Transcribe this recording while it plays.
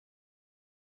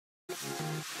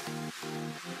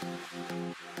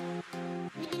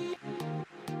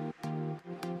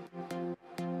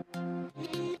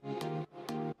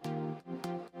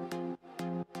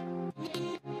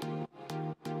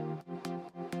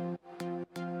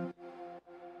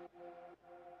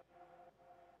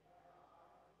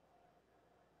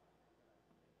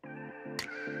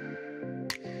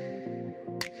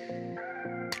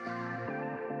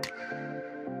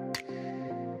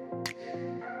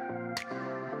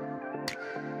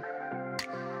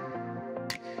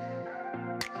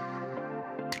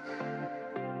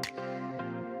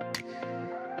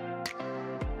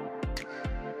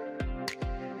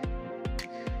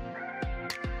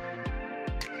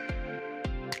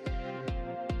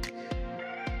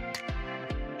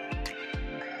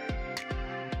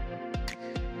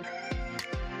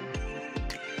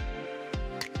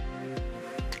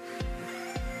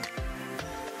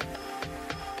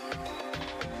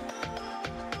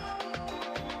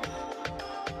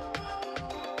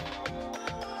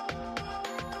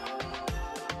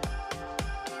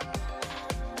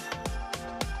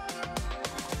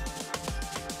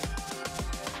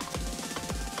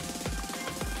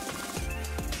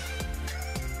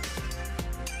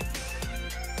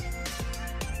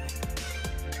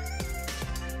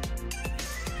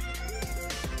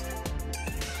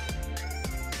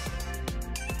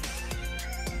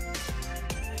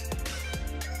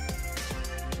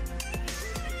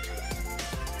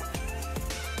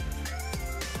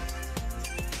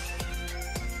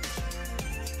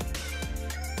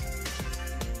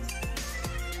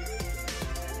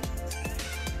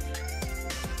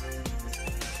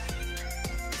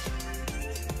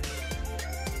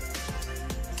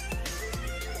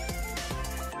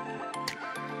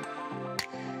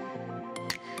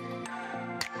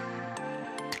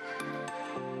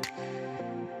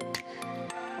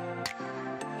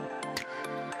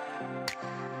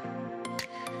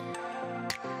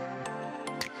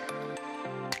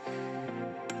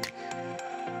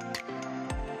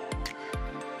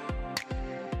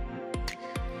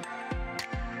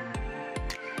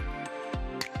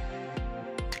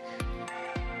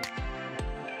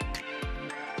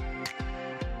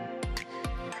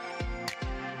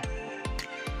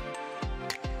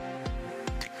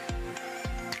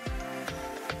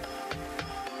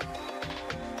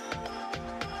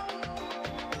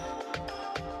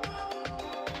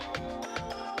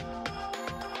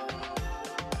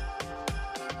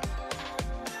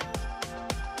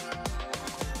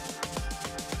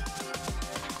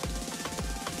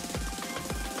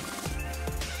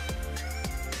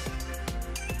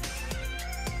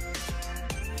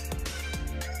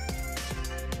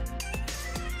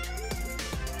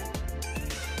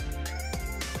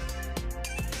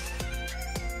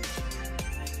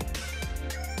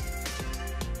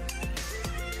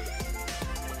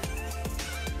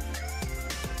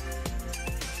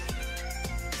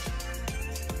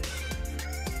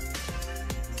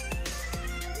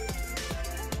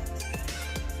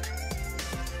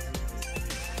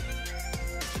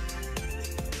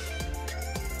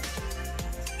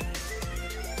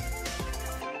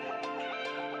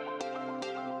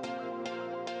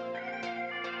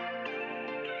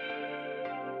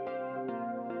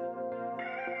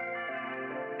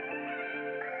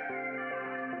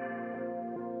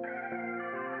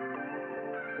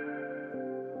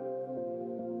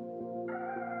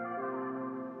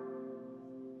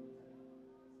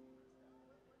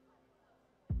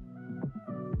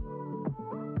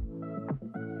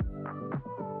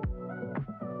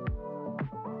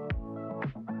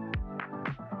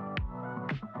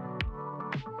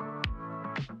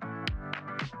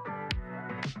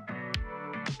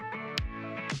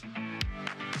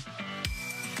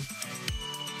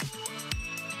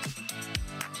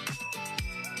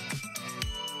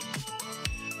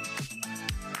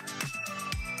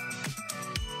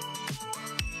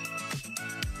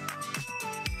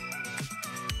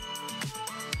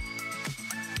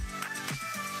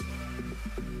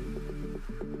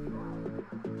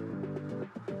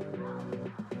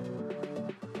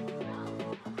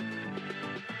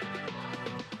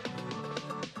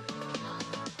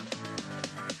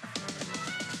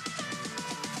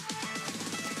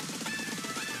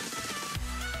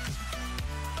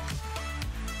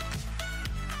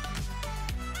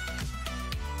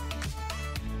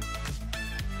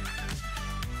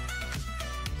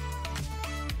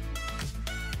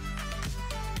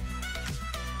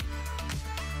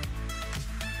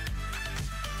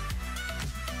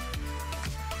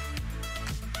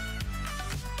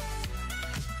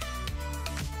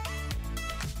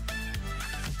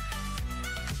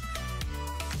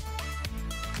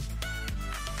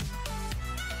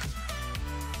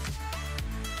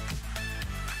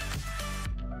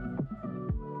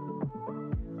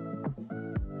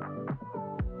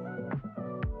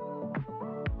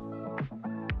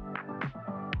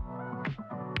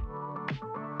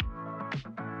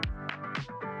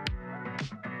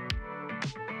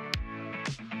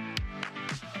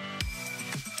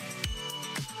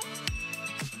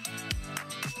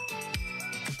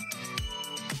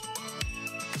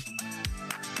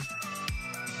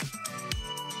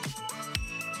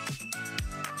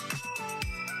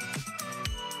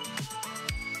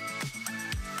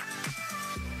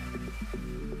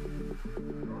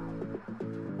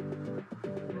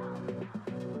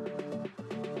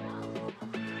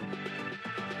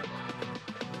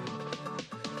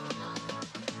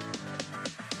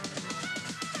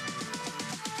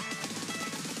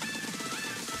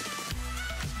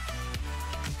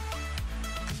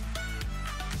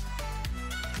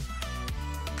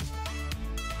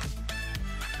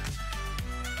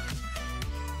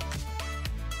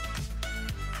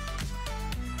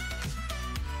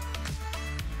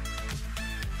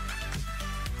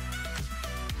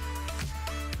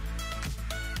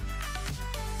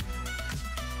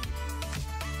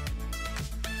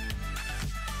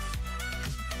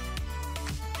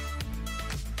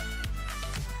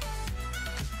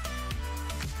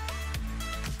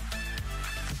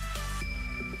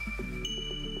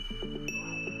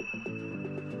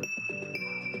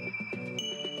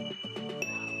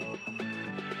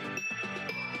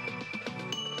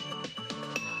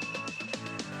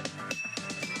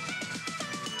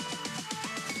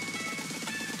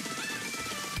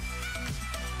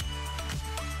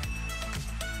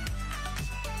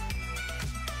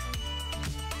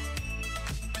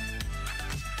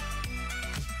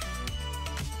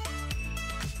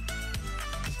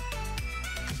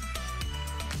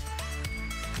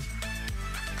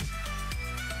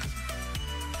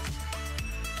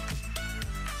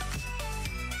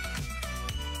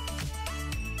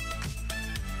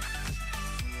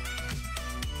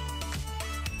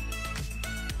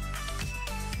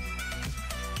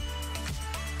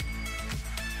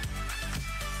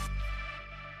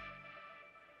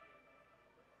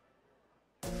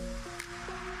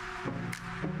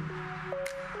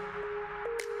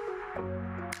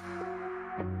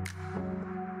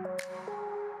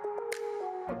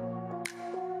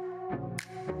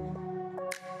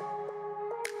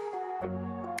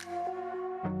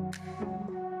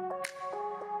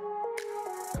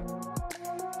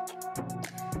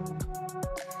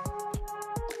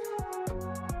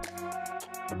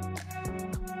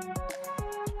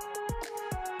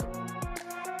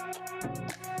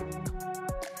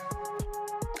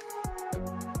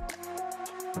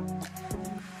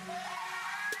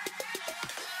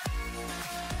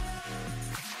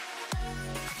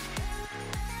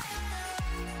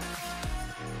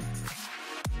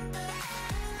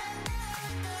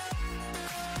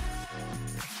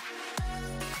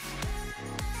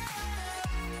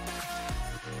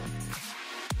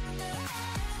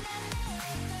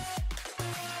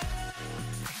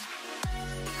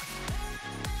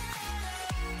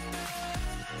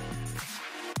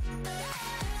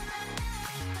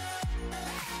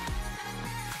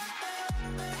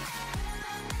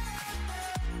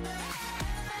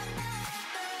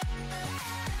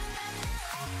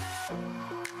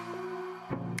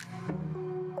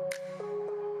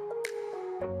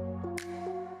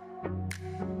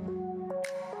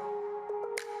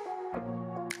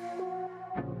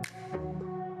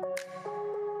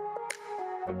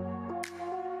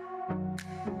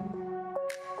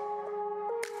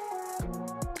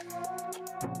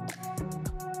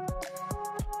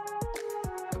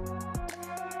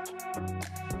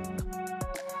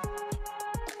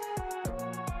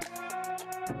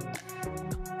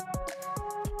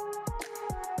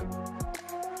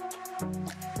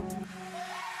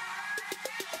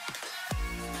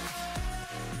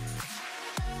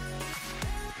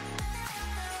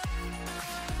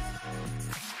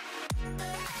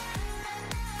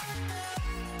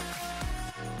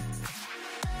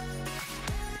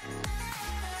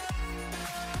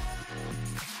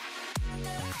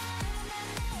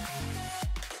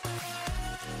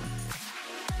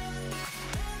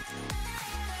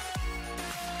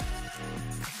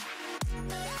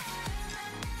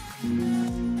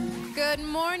Good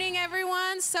morning,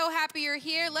 everyone. So happy you're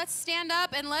here. Let's stand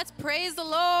up and let's praise the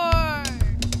Lord.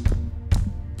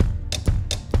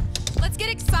 Let's get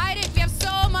excited. We have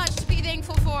so much to be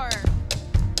thankful for.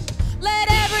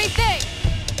 Let everything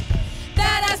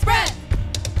that has breath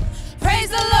praise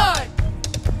the Lord.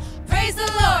 Praise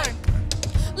the Lord.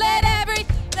 Let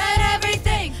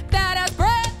everything that has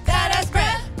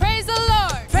breath praise the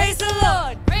Lord. Praise the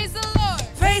Lord. Praise the Lord.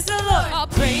 Praise the Lord. I'll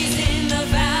praise in the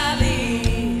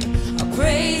valley. I'll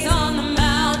praise on the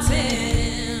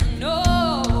mountain.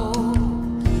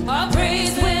 Oh, I'll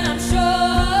praise when I'm sure.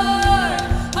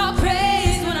 I'll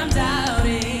praise when I'm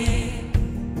doubting.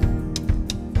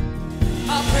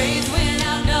 I'll praise when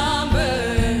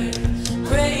outnumbered.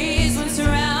 Praise when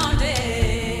surrounded.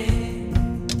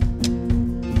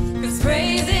 'Cause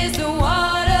praise is the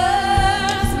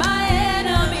waters my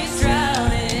enemies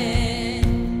drowning.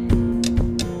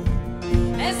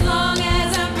 As long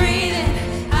as I'm breathing,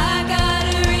 I got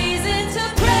a reason to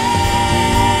praise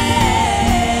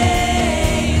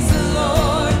the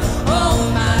Lord, oh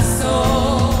my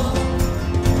soul.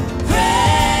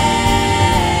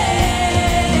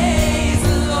 Praise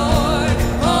the Lord,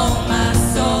 oh my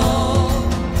soul.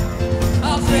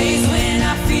 I'll praise when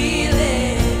I feel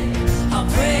it. I'll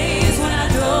praise when I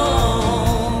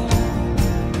don't.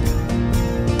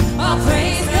 I'll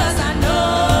praise 'cause I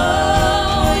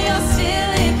know you're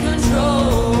still in control.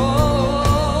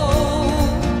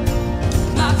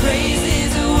 My praise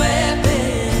is a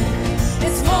weapon.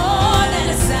 It's more than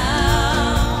a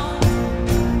sound.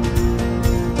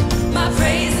 My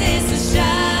praise is a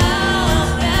shout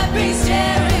that brings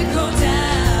Jericho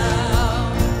down.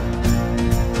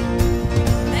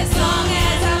 As long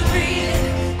as I'm breathing,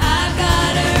 I've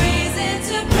got a reason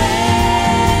to praise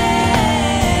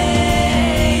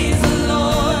the Lord.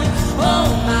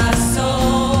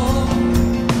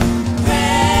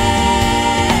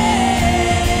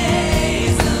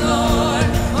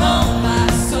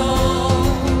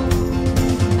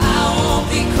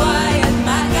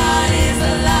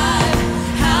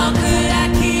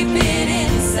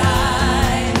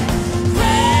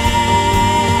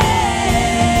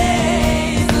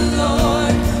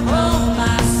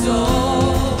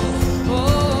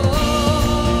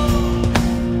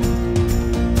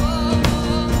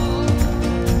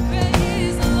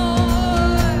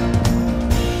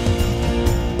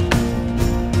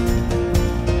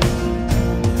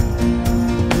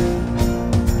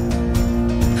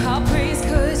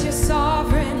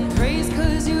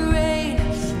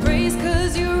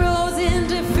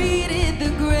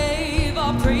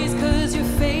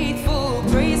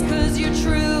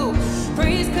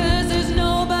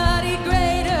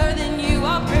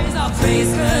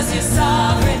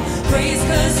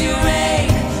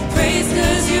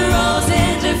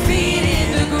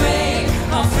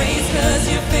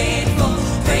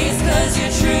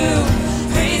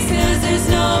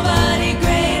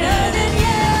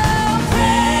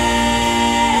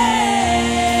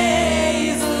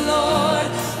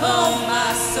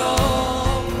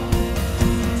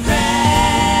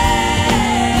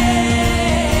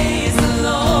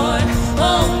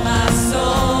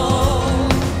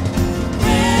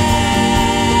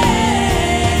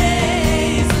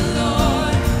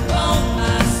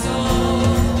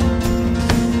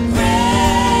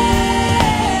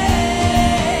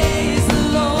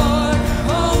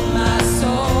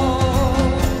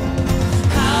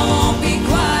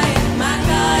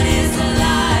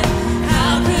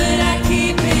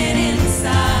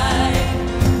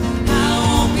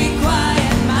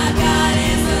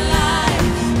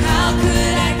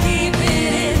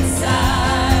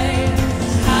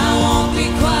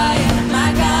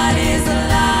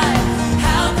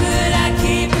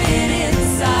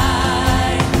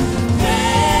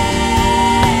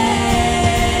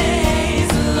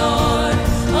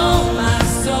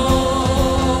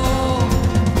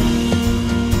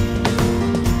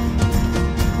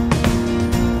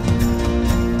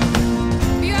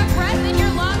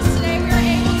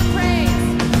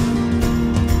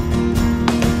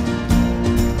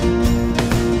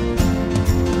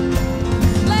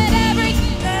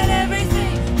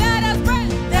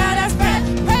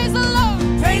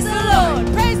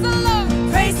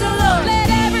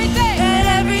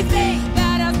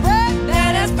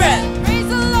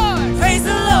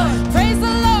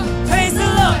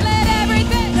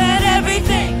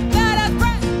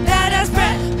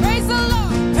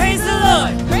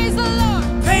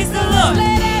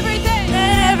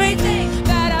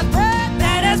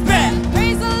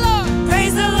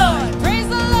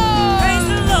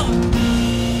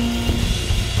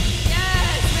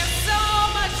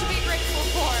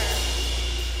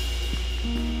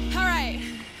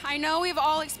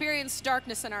 experienced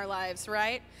darkness in our lives,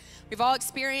 right? We've all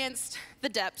experienced the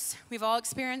depths. We've all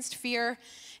experienced fear,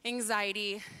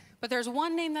 anxiety. But there's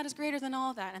one name that is greater than all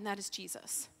of that, and that is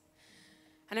Jesus.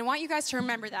 And I want you guys to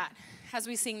remember that as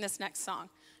we sing this next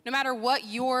song. No matter what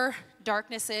your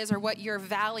darkness is or what your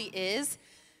valley is,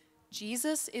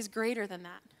 Jesus is greater than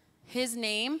that. His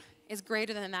name is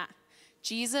greater than that.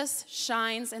 Jesus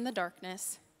shines in the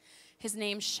darkness. His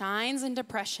name shines in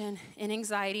depression, in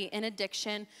anxiety, in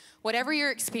addiction. Whatever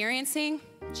you're experiencing,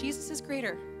 Jesus is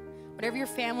greater. Whatever your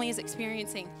family is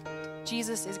experiencing,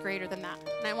 Jesus is greater than that.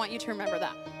 And I want you to remember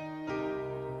that.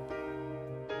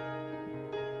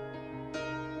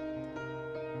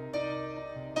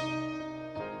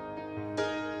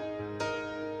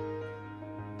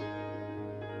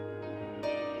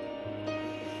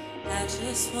 I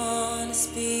just want to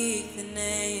speak the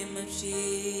name of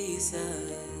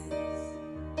Jesus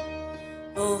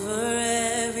over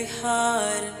every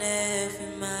heart and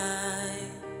every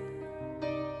mind.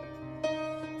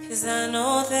 'Cause I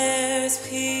know there is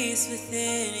peace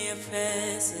within your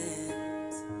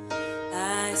presence.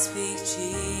 I speak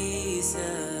Jesus.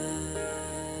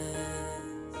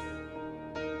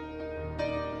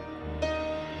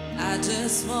 I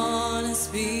just want to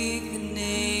speak the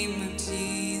name of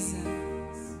Jesus.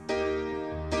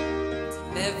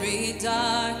 Every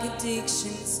dark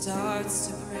addiction starts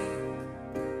to break,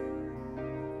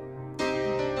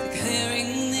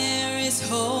 declaring there is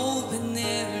hope and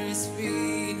there is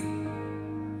freedom.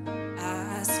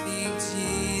 I speak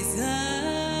Jesus.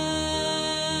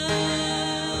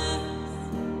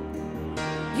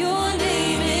 Your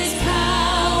name is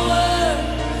power.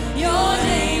 Your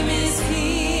name is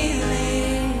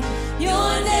healing.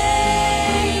 Your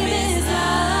name is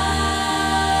life.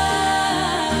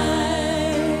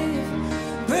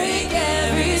 Break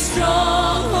every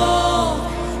stronghold.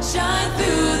 Shine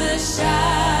through the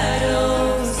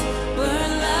shadows.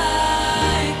 Burn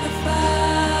like a fire.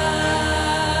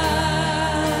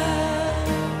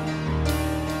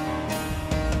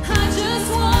 I just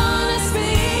want to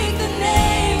speak the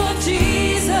name of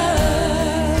Jesus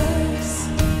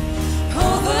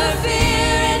over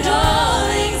fear and all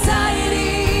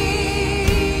anxiety.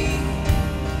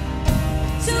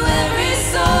 To every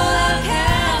soul held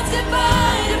captive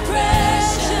by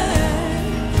depression,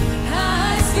 I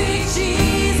speak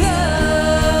Jesus.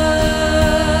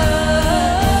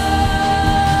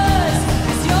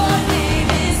 'Cause your name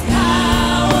is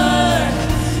power.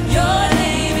 Your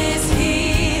name is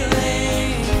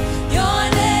healing. Your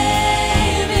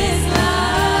name is life.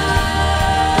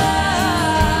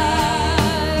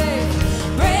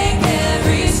 Break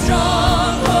every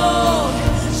stronghold.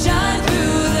 Shine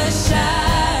through the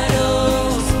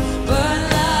shadows. Burn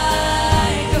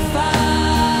like a fire.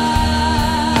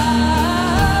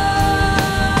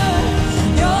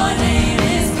 Your name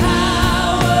is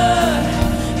power.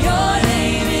 Your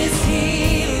name is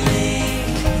healing.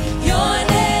 Your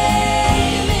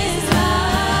name is life.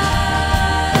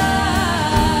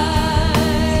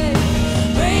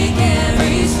 Break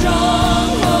every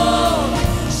stronghold.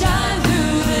 Shine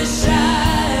through the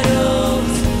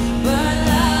shadows. Burn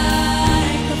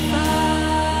like a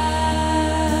fire.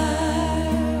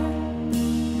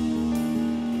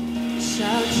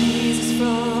 Shout Jesus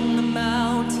from the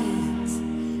mountains,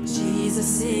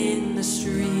 Jesus in the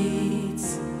streets,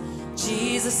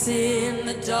 Jesus in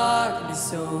the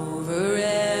darkness over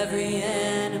every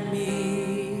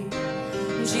enemy.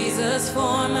 Jesus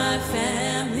for my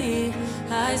family,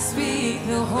 I speak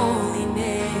the holy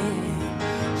name,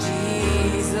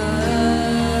 Jesus.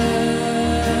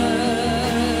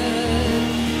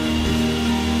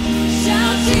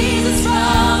 Shout Jesus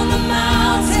from the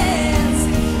mountains,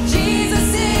 Jesus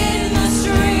in the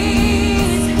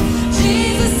streets,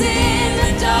 Jesus in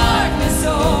the darkness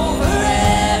over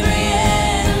every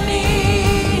enemy.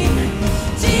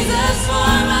 Jesus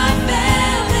for my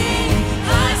family,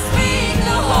 I speak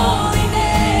the holy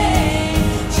name,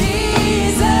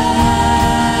 Jesus.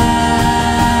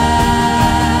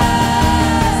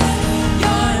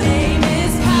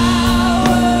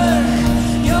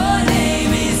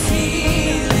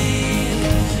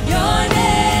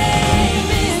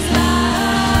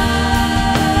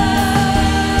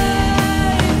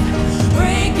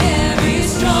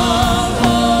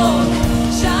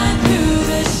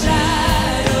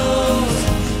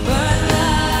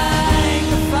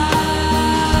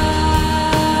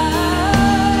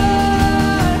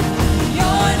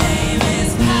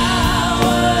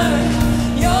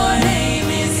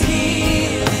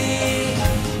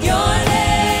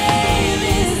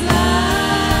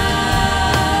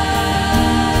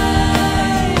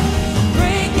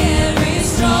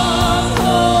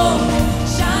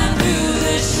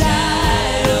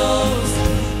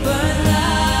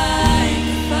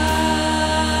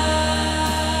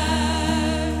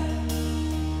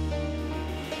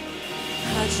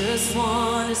 just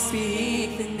want to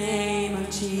speak the name of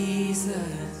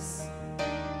Jesus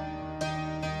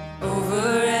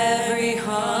over every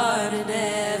heart and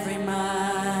every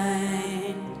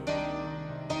mind.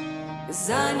 'Cause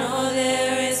I know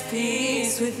there is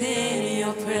peace within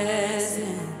your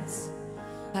presence.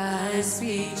 I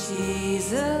speak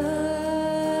Jesus.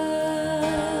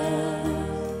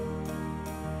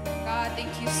 God,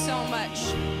 thank you so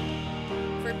much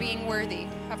for being worthy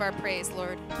of our praise,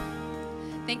 Lord.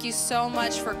 Thank you so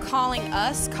much for calling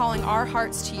us, calling our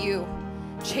hearts to you,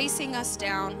 chasing us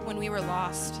down when we were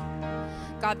lost.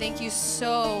 God, thank you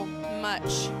so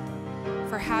much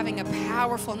for having a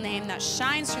powerful name that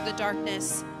shines through the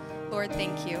darkness. Lord,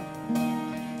 thank you.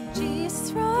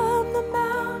 Jesus from the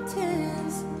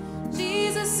mountains,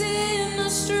 Jesus in the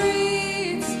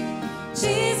streets,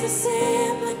 Jesus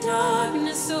in the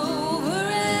darkness over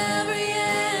every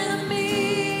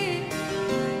enemy.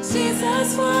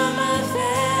 Jesus for my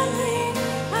family,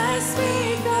 I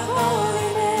speak the holy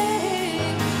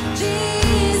name.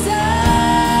 Jesus.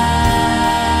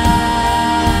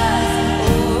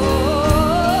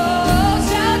 Oh,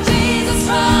 shout Jesus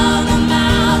from the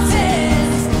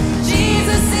mountains,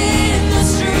 Jesus in the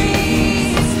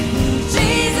streets,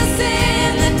 Jesus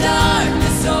in the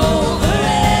darkness over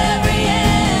every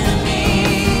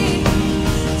enemy.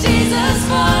 Jesus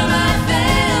for my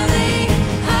family,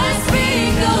 I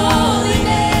speak the holy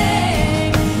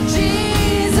name.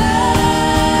 Jesus.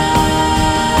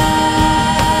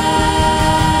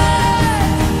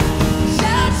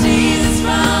 Shout Jesus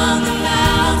from the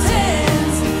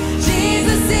mountains,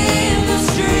 Jesus in the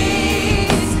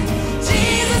streets,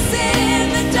 Jesus in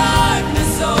the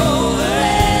darkness over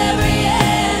every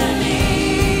enemy.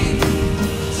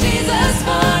 Jesus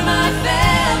for my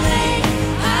family,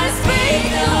 I speak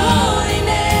the holy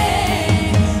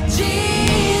name.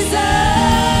 Jesus.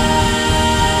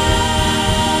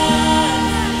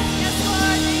 Yes,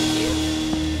 Lord, thank you.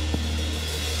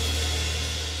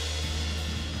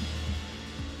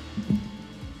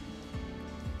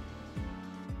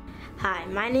 Hi,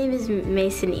 my name is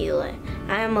Mason Eli.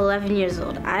 I am 11 years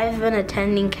old. I have been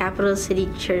attending Capital City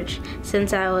Church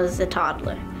since I was a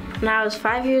toddler. When I was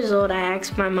 5 years old, I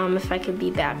asked my mom if I could be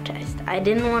baptized. I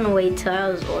didn't want to wait till I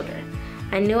was older.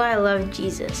 I knew I loved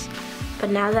Jesus, but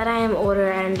now that I am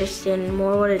older, I understand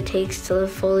more what it takes to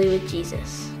live fully with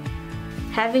Jesus.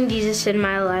 Having Jesus in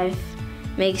my life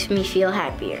makes me feel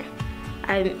happier.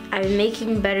 I'm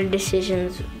making better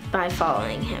decisions by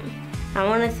following him. I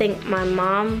want to thank my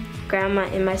mom, grandma,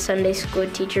 and my Sunday school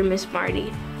teacher, Miss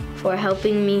Marty, for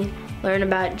helping me learn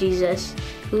about Jesus,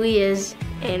 who he is,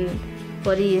 and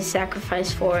what he has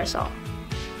sacrificed for us all.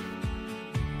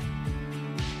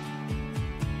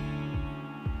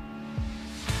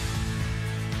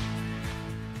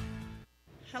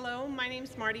 Hello, my name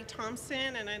is Marty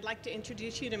Thompson, and I'd like to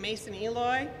introduce you to Mason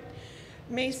Eloy.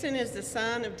 Mason is the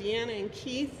son of Deanna and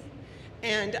Keith,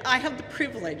 and I have the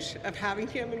privilege of having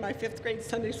him in my 5th grade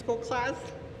Sunday school class.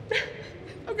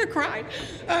 I'm gonna cry.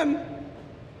 And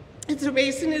so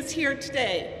Mason is here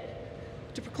today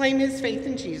to proclaim his faith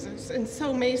in Jesus. And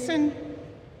so Mason,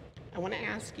 I want to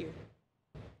ask you,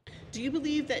 do you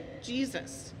believe that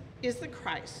Jesus is the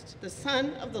Christ, the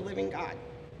Son of the living God?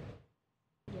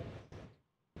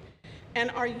 And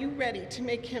are you ready to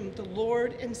make him the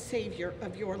Lord and Savior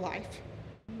of your life?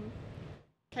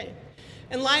 Okay.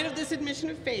 In light of this admission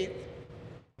of faith,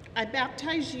 I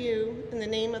baptize you in the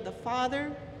name of the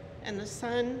Father and the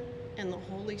Son and the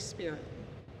Holy Spirit.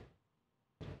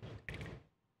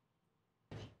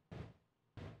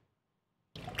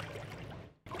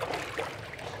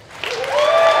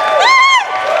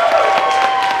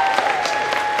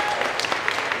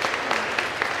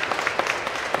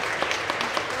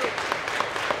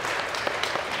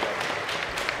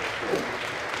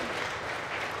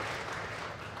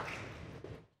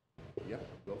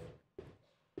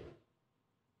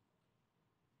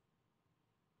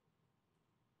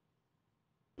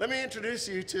 Let me introduce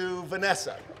you to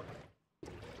Vanessa.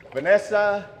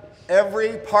 Vanessa,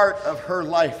 every part of her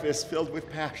life is filled with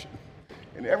passion.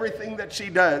 And everything that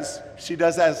she does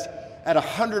as at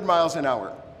 100 miles an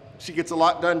hour. She gets a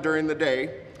lot done during the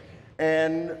day.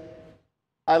 And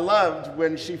I loved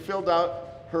when she filled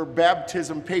out her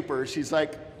baptism paper. She's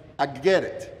like, I get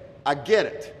it. I get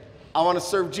it. I want to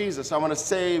serve Jesus. I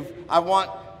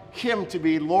want him to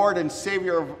be Lord and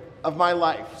Savior of my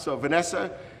life. So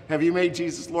Vanessa, have you made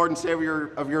Jesus Lord and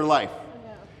Savior of your life?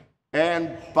 No.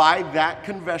 And by that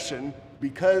confession,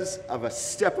 because of a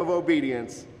step of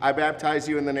obedience, I baptize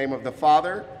you in the name of the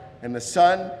Father and the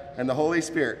Son and the Holy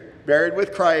Spirit, buried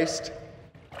with Christ,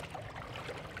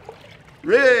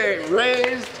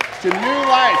 raised to new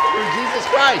life through Jesus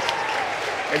Christ.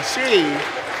 And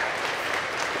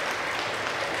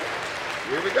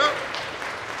here we go.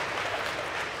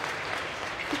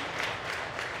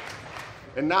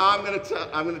 And now I'm going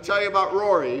to tell you about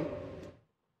Rory.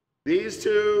 These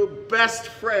two best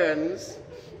friends,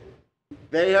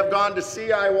 they have gone to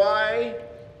CIY.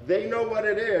 They know what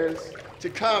it is to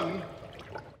come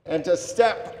and to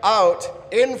step out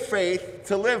in faith,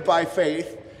 to live by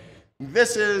faith.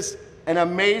 This is an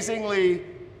amazingly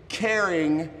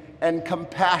caring and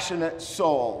compassionate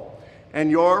soul. And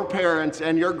your parents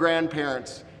and your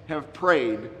grandparents have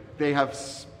prayed. They have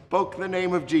spoke the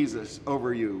name of Jesus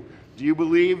over you. Do you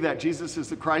believe that Jesus is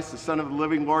the Christ, the Son of the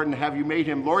living Lord, and have you made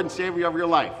him Lord and Savior of your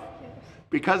life? Yes.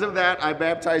 Because of that, I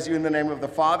baptize you in the name of the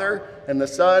Father and the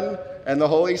Son and the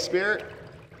Holy Spirit,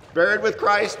 buried with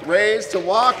Christ, raised to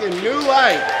walk in new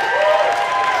life.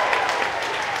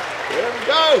 There we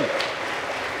go.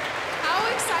 How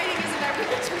exciting is it that we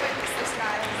get to witness this,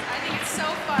 guys? I think it's so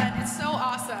fun. It's so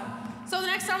awesome. So the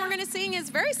next song we're going to sing is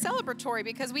very celebratory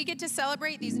because we get to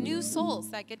celebrate these new souls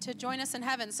that get to join us in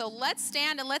heaven. So let's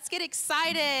stand and let's get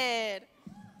excited.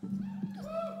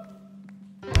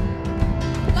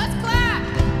 Let's clap.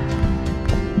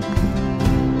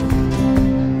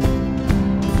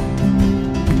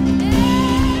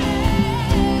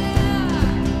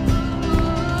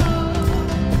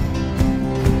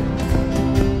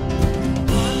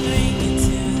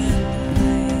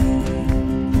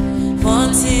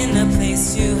 Wanting a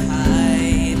place to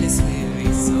hide this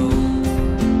weary soul,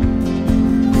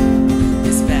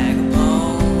 this bag of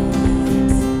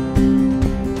bones.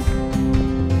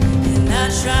 And I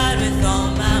tried with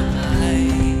all my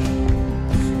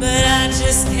might, but I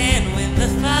just can't win the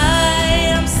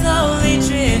fight. I'm slowly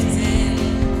drifting,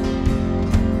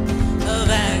 a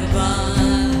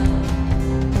vagabond.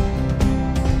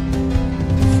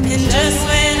 And just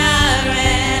when I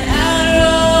ran out of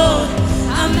road,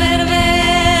 I met a man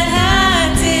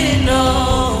I didn't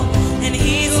know, and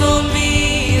he told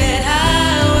me that I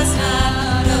was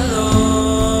not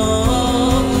alone.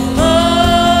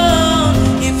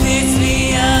 He picked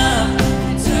me up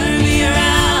and turned me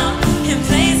around and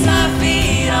placed my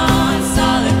feet on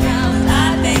solid ground. I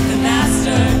thank the Master.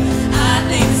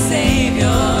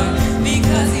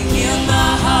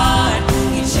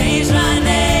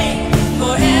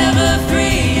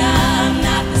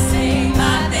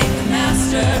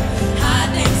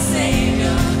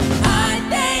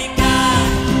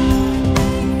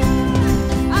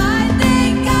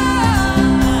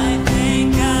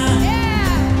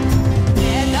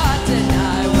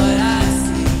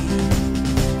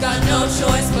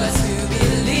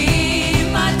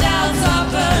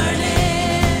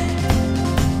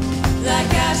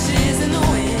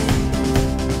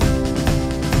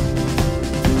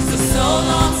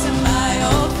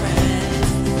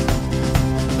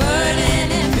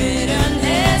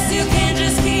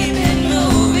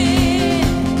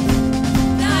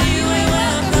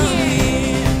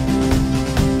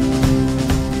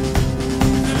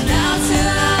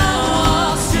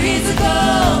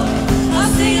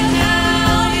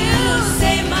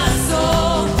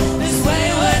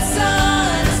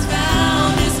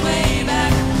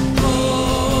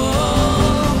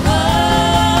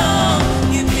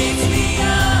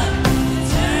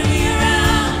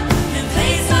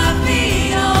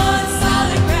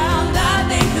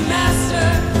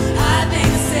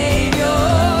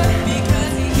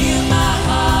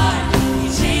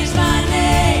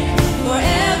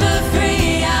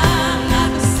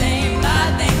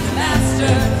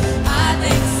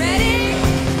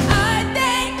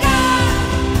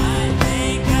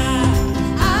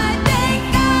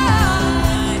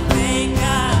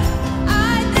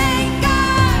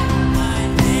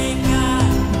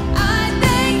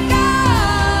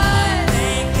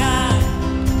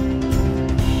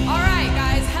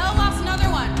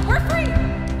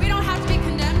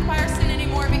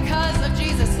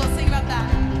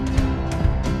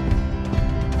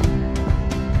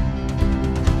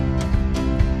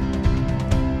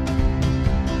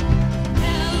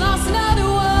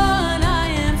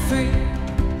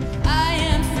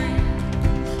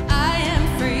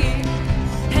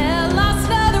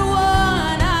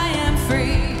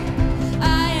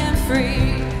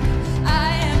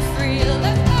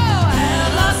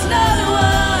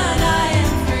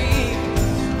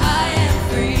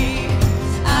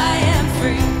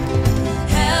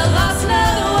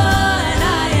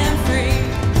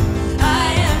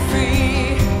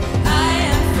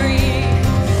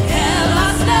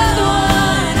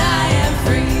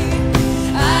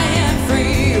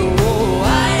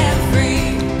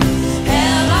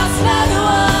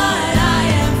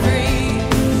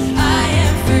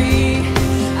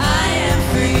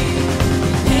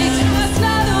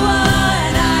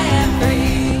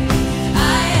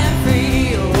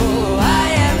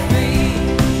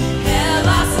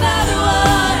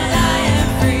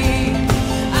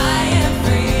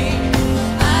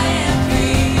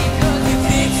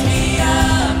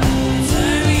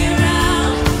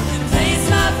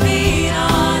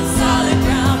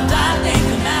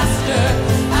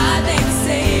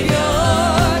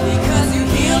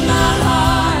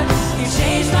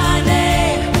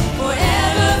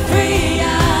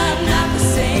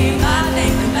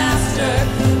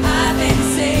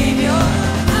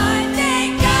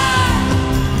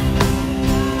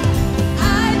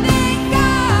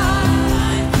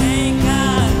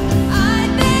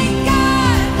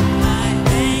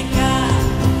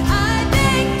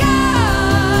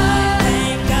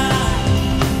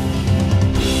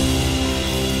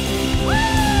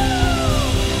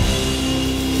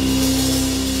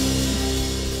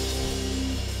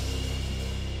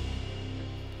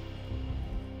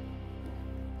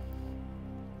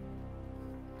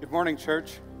 morning,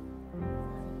 church.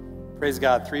 Praise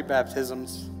God, 3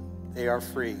 baptisms, they are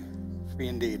free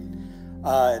indeed.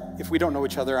 If we don't know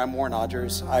each other, I'm Warren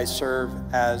Odgers. I serve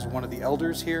as one of the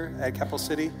elders here at Capital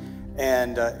City.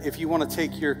 And if you want to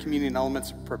take your communion elements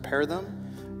and prepare them,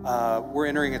 we're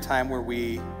entering a time where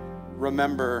we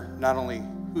remember not only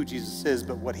who Jesus is,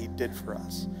 but what he did for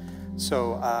us.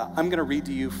 So I'm going to read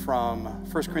to you from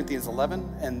 1 Corinthians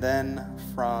 11 and then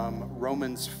from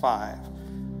Romans 5.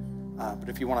 But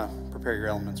if you want to prepare your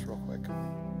elements real quick.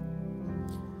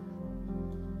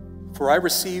 For I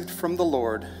received from the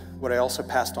Lord what I also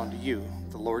passed on to you.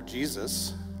 The Lord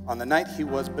Jesus, on the night he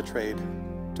was betrayed,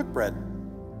 took bread.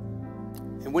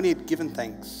 And when he had given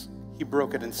thanks, he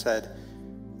broke it and said,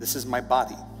 "This is my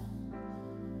body,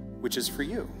 which is for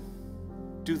you.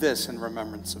 Do this in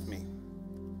remembrance of me."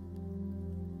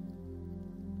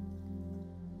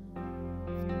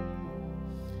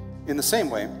 In the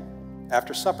same way,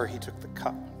 after supper, he took the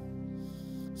cup,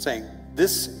 saying,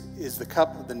 "This is the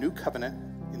cup of the new covenant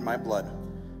in my blood.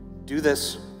 Do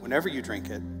this whenever you drink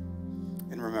it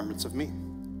in remembrance of me."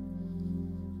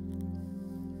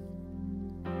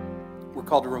 We're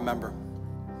called to remember.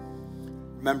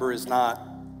 Remember is not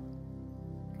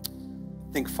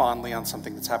think fondly on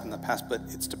something that's happened in the past, but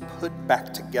it's to put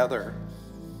back together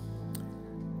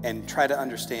and try to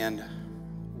understand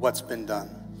what's been done.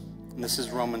 And this is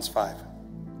Romans 5.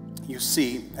 You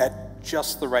see, at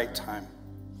just the right time,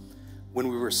 when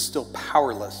we were still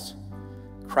powerless,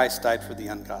 Christ died for the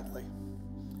ungodly.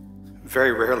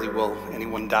 Very rarely will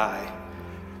anyone die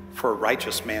for a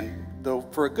righteous man, though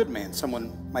for a good man,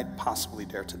 someone might possibly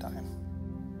dare to die.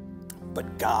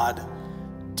 But God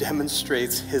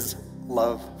demonstrates his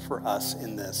love for us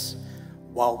in this.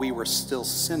 While we were still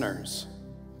sinners,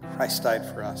 Christ died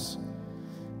for us.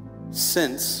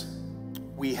 Since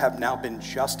we have now been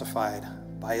justified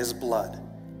by his blood,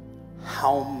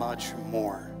 how much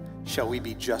more shall we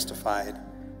be justified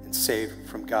and saved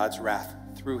from God's wrath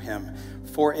through him?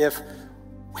 For if,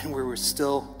 when we were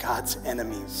still God's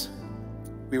enemies,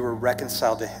 we were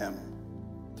reconciled to him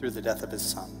through the death of his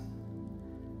son,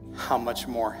 how much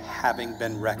more, having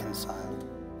been reconciled,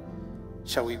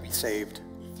 shall we be saved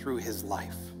through his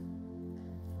life?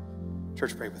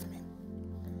 Church, pray with me.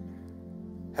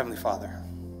 Heavenly Father,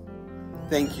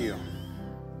 thank you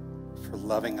for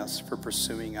loving us, for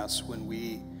pursuing us when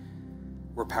we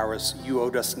were powerless. You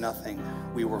owed us nothing.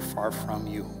 We were far from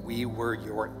you. We were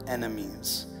your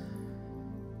enemies.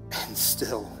 And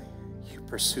still, you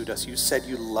pursued us. You said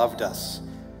you loved us.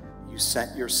 You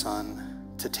sent your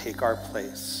son to take our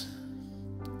place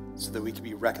so that we could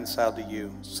be reconciled to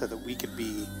you, so that we could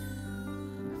be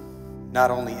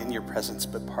not only in your presence,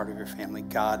 but part of your family.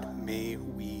 God, may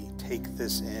we take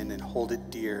this in and hold it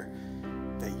dear,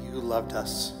 that you loved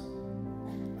us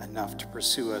enough to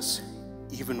pursue us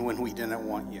even when we didn't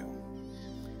want you.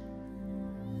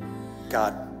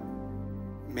 God,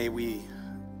 may we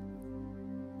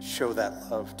show that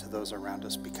love to those around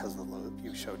us because of the love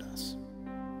you showed us.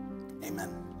 Amen.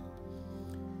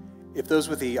 If those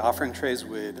with the offering trays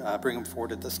would bring them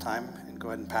forward at this time and go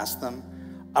ahead and pass them.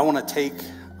 I want to take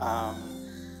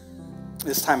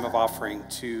this time of offering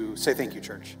to say thank you,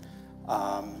 church.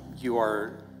 You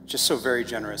are just so very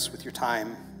generous with your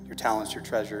time, your talents, your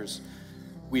treasures.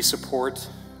 We support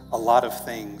a lot of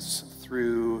things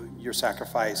through your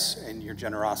sacrifice and your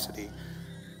generosity.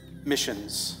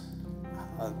 Missions,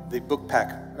 the book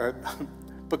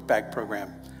bag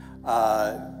program,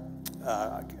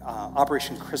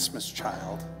 Operation Christmas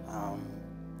Child,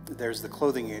 there's the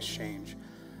clothing exchange,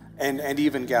 and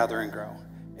even Gather and Grow.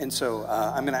 And so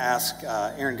I'm going to ask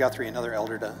Aaron Guthrie, another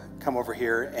elder, to come over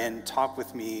here and talk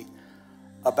with me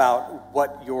about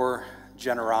what your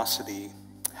generosity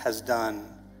has done,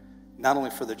 not only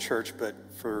for the church, but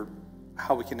for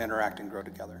how we can interact and grow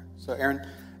together. So Aaron,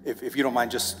 if you don't mind,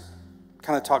 just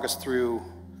kind of talk us through,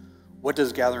 what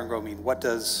does Gather and Grow mean? What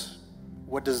does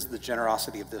the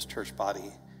generosity of this church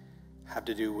body have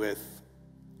to do with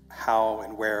how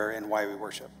and where and why we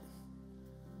worship?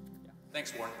 Yeah.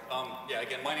 Thanks, Warren.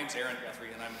 Again, my name's Aaron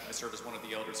Guthrie, and I serve as one of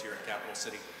the elders here at Capital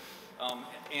City.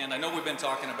 And I know we've been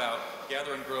talking about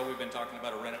Gather and Grow. We've been talking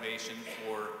about a renovation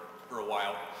for a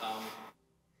while.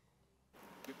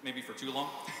 Maybe for too long.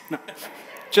 No,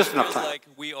 just enough It feels time. like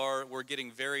we're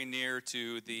getting very near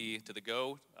to the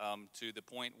go, to the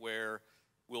point where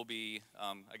we'll be,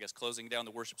 I guess, closing down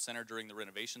the worship center during the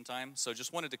renovation time. So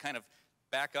just wanted to kind of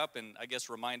back up and, I guess,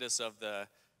 remind us of the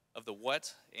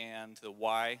what and the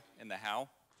why and the how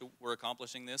we're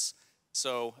accomplishing this.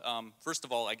 So first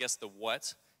of all, I guess the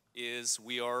what is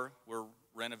we're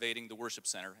renovating the worship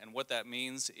center. And what that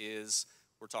means is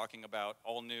we're talking about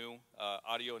all new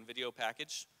audio and video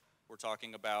package. We're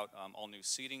talking about all new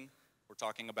seating. We're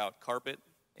talking about carpet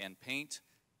and paint.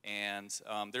 And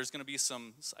there's going to be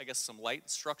some, I guess, some light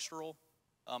structural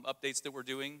updates that we're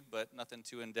doing, but nothing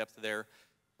too in-depth there.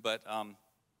 But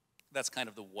that's kind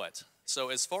of the what. So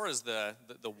as far as the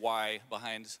why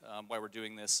behind why we're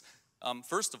doing this,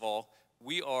 first of all,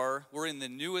 we're in the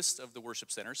newest of the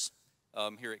worship centers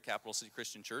here at Capital City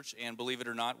Christian Church, and believe it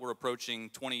or not, we're approaching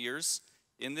 20 years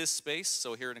in this space.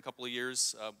 So here in a couple of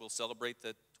years, we'll celebrate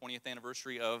the 20th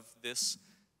anniversary of this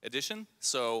edition.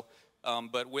 So,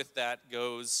 but with that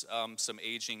goes some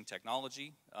aging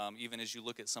technology. Even as you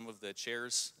look at some of the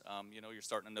chairs, you know, you're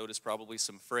starting to notice probably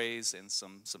some frays and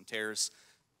some tears.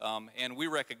 And we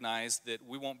recognize that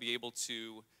we won't be able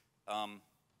to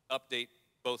update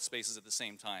both spaces at the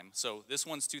same time. So this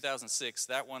one's 2006.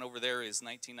 That one over there is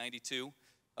 1992.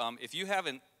 If you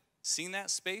haven't seen that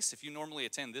space, if you normally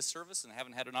attend this service and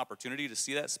haven't had an opportunity to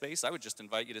see that space, I would just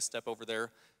invite you to step over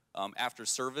there after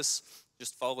service.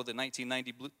 Just follow the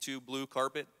 1992 blue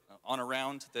carpet on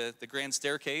around the grand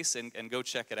staircase and go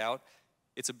check it out.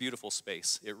 It's a beautiful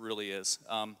space. It really is.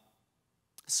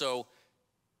 So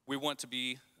we want to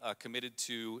be committed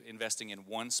to investing in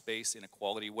one space in a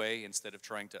quality way instead of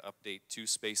trying to update two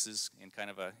spaces in kind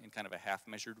of a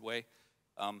half-measured way.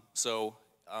 And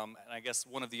I guess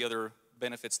one of the other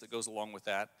benefits that goes along with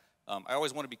that, I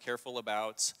always want to be careful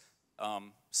about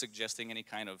suggesting any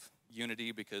kind of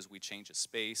unity because we change a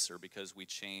space or because we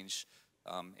change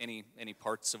any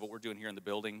parts of what we're doing here in the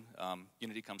building.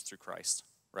 Unity comes through Christ,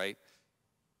 right?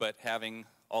 But having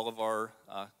all of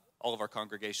our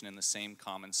congregation in the same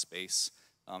common space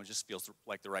just feels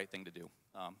like the right thing to do.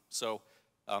 So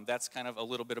that's kind of a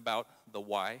little bit about the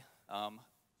why.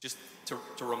 Just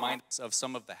to remind us of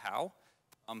some of the how.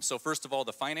 So first of all,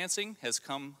 the financing has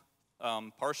come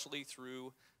partially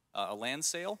through a land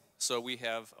sale. So we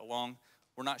have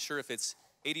we're not sure if it's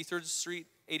 83rd Street,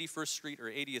 81st Street, or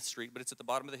 80th Street, but it's at the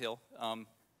bottom of the hill.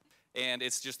 And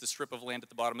it's just a strip of land at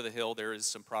the bottom of the hill. There is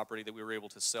some property that we were able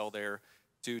to sell there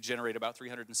to generate about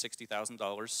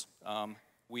 $360,000.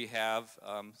 We have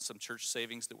some church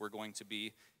savings that we're going to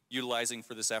be utilizing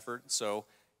for this effort.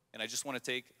 And I just want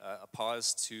to take a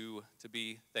pause to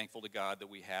be thankful to God that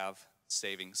we have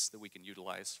savings that we can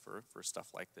utilize for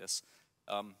stuff like this.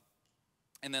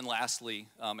 And then lastly,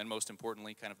 and most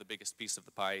importantly, kind of the biggest piece of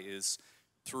the pie is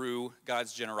through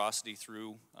God's generosity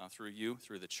through you,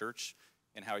 through the church,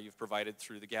 and how you've provided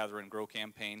through the Gather and Grow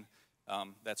campaign.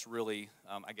 That's really,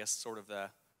 I guess, sort of the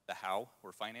how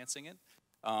we're financing it.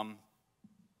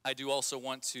 I do also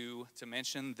want to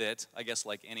mention that, I guess,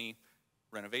 like any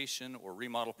renovation or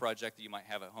remodel project that you might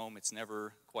have at home, it's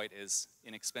never quite as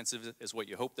inexpensive as what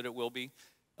you hope that it will be.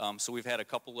 So we've had a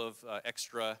couple of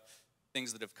extra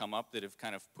things that have come up that have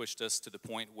kind of pushed us to the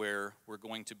point where we're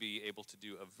going to be able to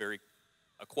do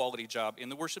a quality job in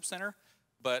the worship center,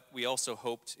 but we also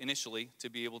hoped initially to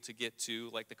be able to get to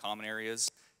like the common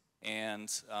areas and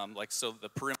the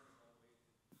perimeter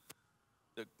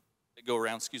that go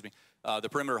around, the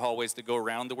perimeter hallways that go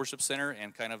around the worship center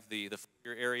and kind of the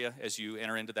foyer area as you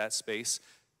enter into that space.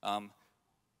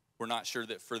 We're not sure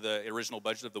that for the original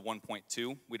budget of the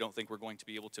 1.2, we don't think we're going to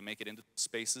be able to make it into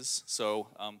spaces. So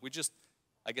we just,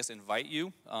 I guess, invite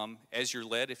you as you're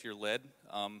led, if you're led.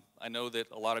 I know that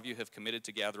a lot of you have committed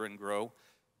to Gather and Grow.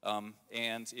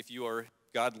 And if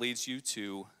God leads you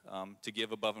to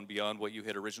give above and beyond what you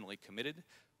had originally committed,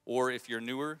 or if you're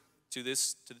newer to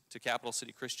to Capital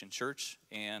City Christian Church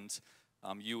and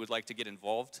you would like to get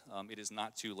involved, it is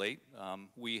not too late.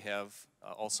 We have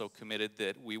also committed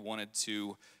that we wanted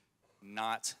to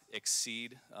not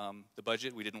exceed the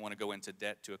budget. We didn't want to go into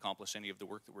debt to accomplish any of the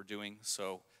work that we're doing.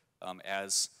 So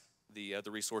as the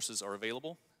resources are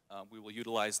available, we will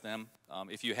utilize them.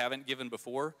 If you haven't given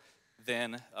before,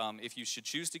 then if you should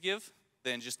choose to give,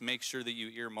 then just make sure that you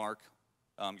earmark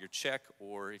your check,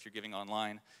 or if you're giving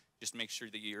online, just make sure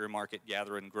that you earmark it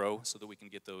Gather and Grow so that we can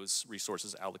get those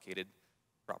resources allocated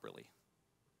properly.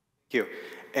 Thank you.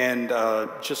 And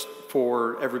just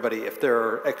for everybody, if there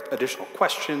are additional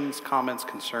questions, comments,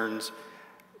 concerns,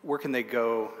 where can they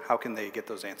go? How can they get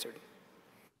those answered?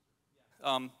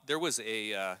 There was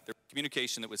a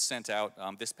communication that was sent out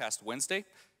this past Wednesday.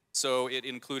 So it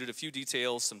included a few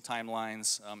details, some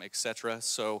timelines, etc.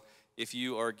 So if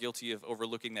you are guilty of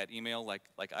overlooking that email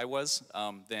like I was,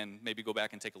 then maybe go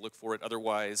back and take a look for it.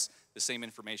 Otherwise, the same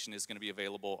information is going to be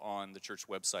available on the church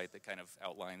website that kind of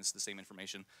outlines the same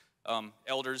information.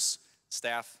 Elders,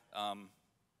 staff,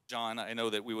 John, I know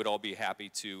that we would all be happy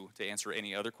to answer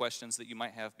any other questions that you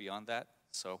might have beyond that.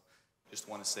 So just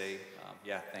want to say,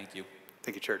 thank you.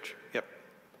 Thank you, church. Yep.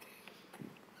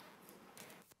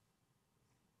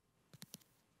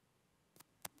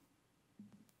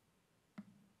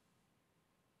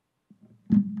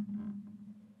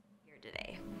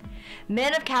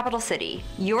 Men of Capital City,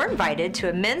 you're invited to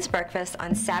a men's breakfast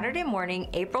on Saturday morning,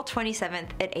 April 27th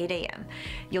at 8 a.m.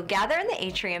 You'll gather in the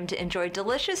atrium to enjoy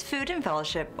delicious food and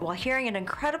fellowship while hearing an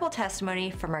incredible testimony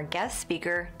from our guest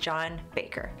speaker, John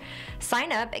Baker.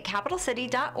 Sign up at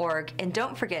capitalcity.org and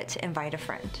don't forget to invite a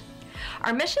friend.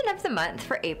 Our mission of the month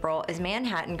for April is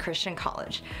Manhattan Christian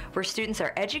College, where students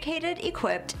are educated,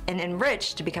 equipped, and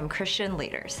enriched to become Christian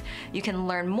leaders. You can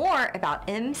learn more about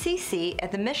MCC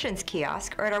at the missions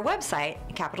kiosk or at our website,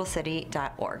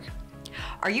 capitalcity.org.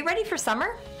 Are you ready for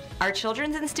summer? Our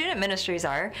children's and student ministries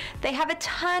are. They have a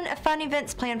ton of fun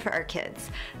events planned for our kids.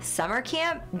 Summer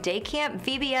camp, day camp,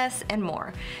 VBS, and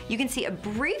more. You can see a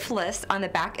brief list on the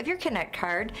back of your Connect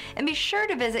card, and be sure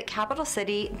to visit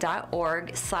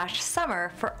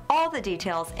capitalcity.org/summer for all the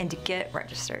details and to get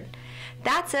registered.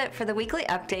 That's it for the weekly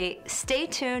update. Stay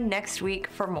tuned next week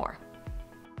for more.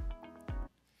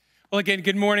 Well, again,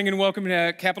 good morning and welcome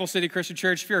to Capital City Christian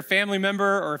Church. If you're a family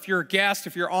member or if you're a guest,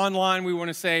 if you're online, we want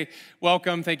to say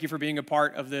welcome. Thank you for being a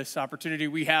part of this opportunity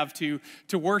we have to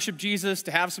worship Jesus,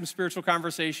 to have some spiritual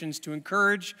conversations, to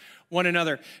encourage one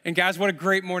another. And guys, what a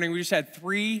great morning. We just had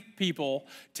 3 people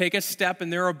take a step in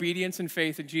their obedience and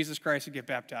faith in Jesus Christ and get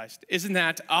baptized. Isn't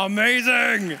that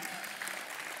amazing?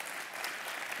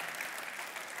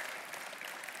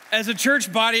 As a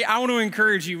church body, I want to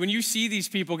encourage you, when you see these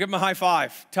people, give them a high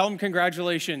five. Tell them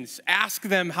congratulations. Ask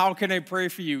them, how can I pray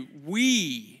for you?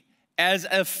 We, as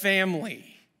a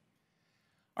family,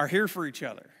 are here for each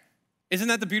other. Isn't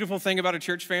that the beautiful thing about a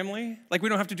church family? Like, we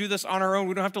don't have to do this on our own.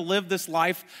 We don't have to live this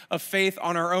life of faith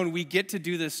on our own. We get to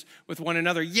do this with one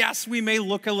another. Yes, we may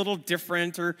look a little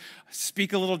different or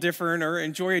speak a little different or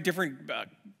enjoy a different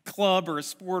club or a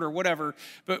sport or whatever,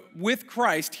 but with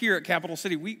Christ here at Capital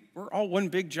City, we're all one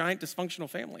big, giant, dysfunctional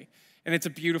family, and it's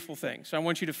a beautiful thing. So I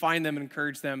want you to find them and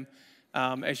encourage them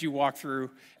as you walk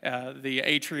through the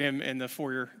atrium and the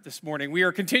foyer this morning. We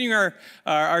are continuing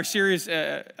our series,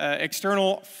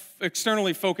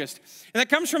 externally focused, and that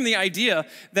comes from the idea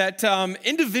that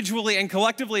individually and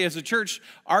collectively as a church,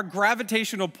 our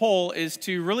gravitational pull is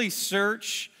to really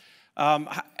search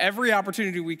every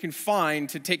opportunity we can find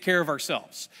to take care of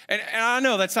ourselves. And I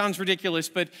know that sounds ridiculous,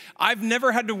 but I've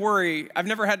never had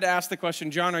to ask the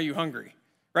question, John, are you hungry?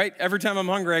 Right? Every time I'm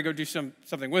hungry, I go do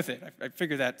something with it. I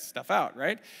figure that stuff out,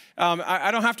 right?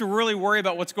 I don't have to really worry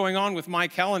about what's going on with my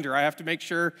calendar. I have to make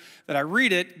sure that I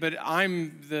read it, but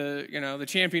I'm the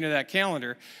champion of that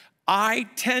calendar. I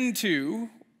tend to,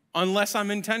 unless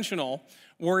I'm intentional,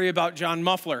 worry about John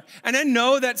Muffler. And I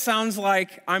know that sounds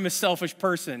like I'm a selfish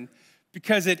person,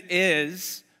 because it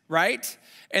is, right?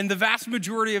 And the vast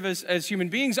majority of us as human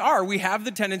beings we have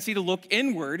the tendency to look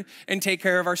inward and take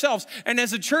care of ourselves. And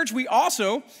as a church, we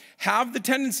also have the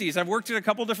tendencies. I've worked at a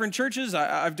couple different churches.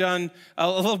 I've done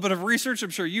a little bit of research. I'm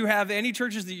sure you have. Any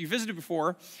churches that you visited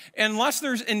before, unless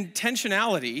there's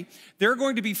intentionality, they're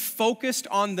going to be focused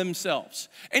on themselves.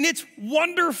 And it's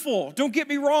wonderful, don't get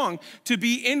me wrong, to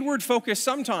be inward focused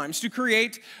sometimes, to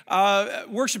create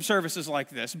worship services like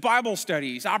this, Bible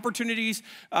studies, opportunities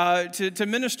to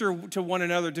minister to one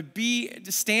another,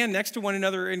 to stand next to one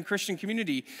another in Christian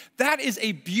community. That is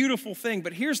a beautiful thing.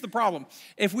 But here's the problem.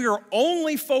 If we are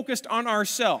only focused on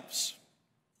ourselves,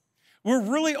 we're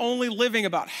really only living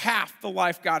about half the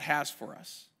life God has for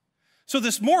us. So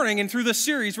this morning and through this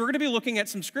series, we're going to be looking at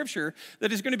some scripture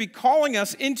that is going to be calling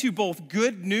us into both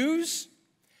good news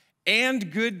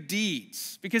and good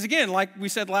deeds. Because again, like we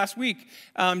said last week,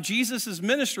 Jesus'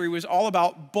 ministry was all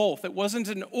about both. It wasn't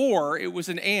an or, it was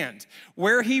an and.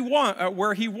 Where he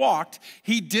walked,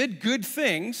 he did good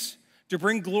things to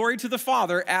bring glory to the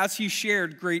Father as he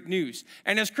shared great news.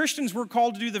 And as Christians, we're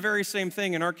called to do the very same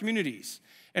thing in our communities,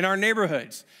 in our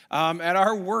neighborhoods, at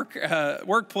our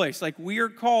workplace. Like, we are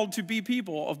called to be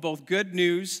people of both good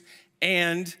news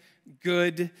and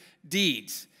good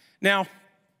deeds. Now,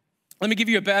 let me give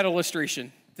you a bad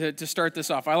illustration to start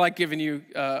this off. I like giving you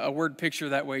a word picture,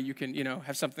 that way you can,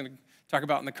 have something to talk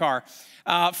about in the car.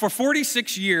 For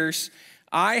 46 years,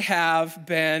 I have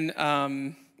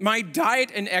been, my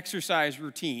diet and exercise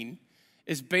routine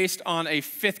is based on a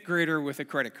 5th grader with a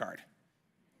credit card.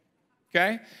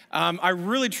 Okay? I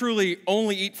really, truly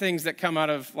only eat things that come out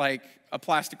of like a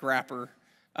plastic wrapper.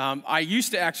 I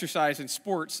used to exercise in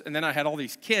sports, and then I had all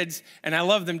these kids, and I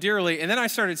loved them dearly, and then I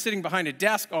started sitting behind a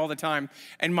desk all the time,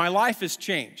 and my life has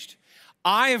changed.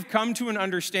 I have come to an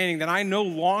understanding that I no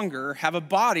longer have a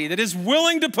body that is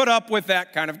willing to put up with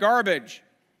that kind of garbage.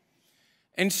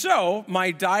 And so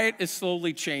my diet is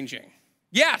slowly changing.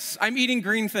 Yes, I'm eating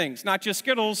green things, not just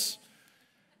Skittles.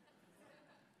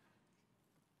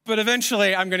 but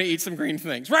eventually I'm going to eat some green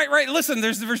things. Right. Listen,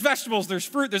 there's vegetables, there's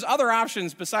fruit, there's other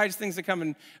options besides things that come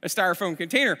in a styrofoam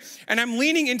container. And I'm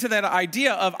leaning into that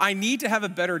idea of I need to have a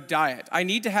better diet. I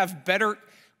need to have better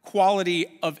quality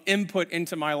of input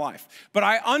into my life. But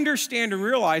I understand and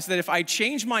realize that if I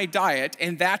change my diet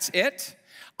and that's it,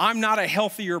 I'm not a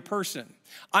healthier person.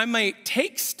 I may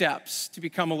take steps to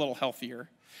become a little healthier,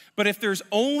 but if there's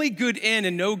only good in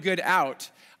and no good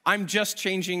out, I'm just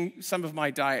changing some of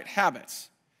my diet habits.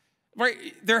 Right?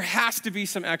 There has to be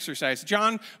some exercise.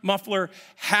 John Muffler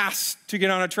has to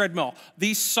get on a treadmill.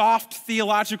 These soft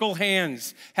theological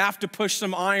hands have to push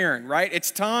some iron, right?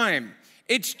 It's time.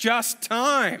 It's just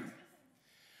time.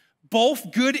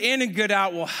 Both good in and good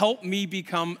out will help me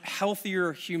become a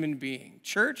healthier human being.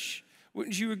 Church,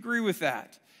 wouldn't you agree with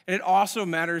that? And it also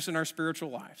matters in our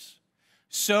spiritual lives.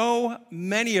 So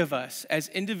many of us as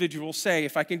individuals say,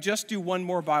 if I can just do one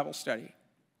more Bible study,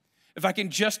 if I can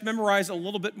just memorize a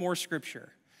little bit more scripture,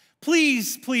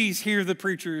 please hear the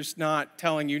preachers not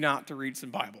telling you not to read some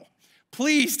Bible.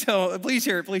 Please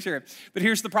hear it. But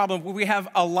here's the problem. We have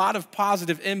a lot of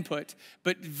positive input,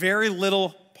 but very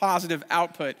little positive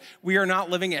output. We are not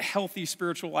living a healthy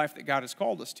spiritual life that God has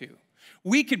called us to.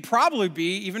 We could probably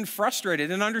be even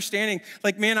frustrated and understanding,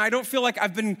 like, man, I don't feel like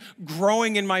I've been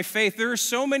growing in my faith. There are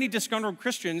so many disgruntled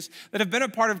Christians that have been a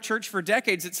part of church for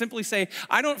decades that simply say,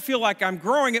 I don't feel like I'm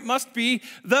growing. It must be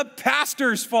the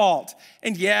pastor's fault.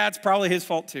 And yeah, it's probably his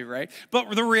fault too, right?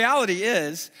 But the reality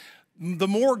is, the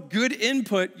more good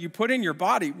input you put in your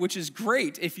body, which is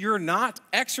great, if you're not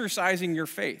exercising your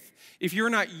faith, if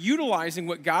you're not utilizing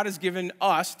what God has given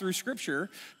us through Scripture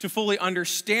to fully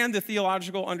understand the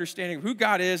theological understanding of who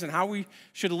God is and how we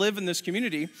should live in this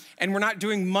community, and we're not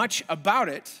doing much about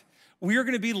it, we are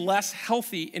going to be less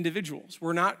healthy individuals.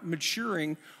 We're not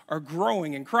maturing or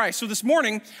growing in Christ. So this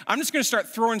morning, I'm just going to start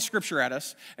throwing Scripture at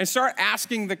us and start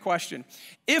asking the question,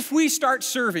 if we start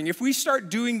serving, if we start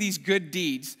doing these good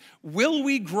deeds, will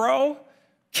we grow?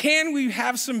 Can we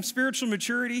have some spiritual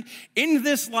maturity in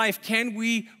this life? Can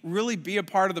we really be a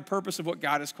part of the purpose of what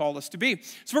God has called us to be?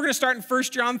 So we're going to start in 1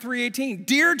 John 3:18.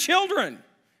 Dear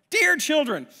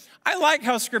children, I like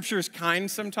how Scripture is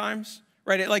kind sometimes,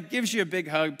 right? It like gives you a big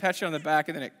hug, pats you on the back,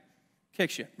 and then it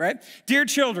kicks you, right? Dear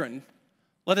children,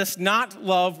 let us not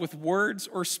love with words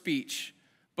or speech,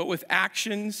 but with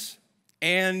actions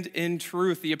and in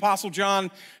truth. The Apostle John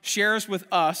shares with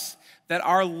us that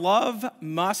our love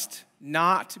must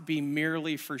not be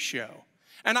merely for show.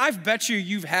 And I've bet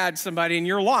you've had somebody in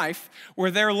your life where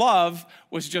their love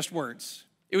was just words.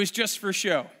 It was just for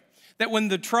show. That when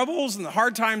the troubles and the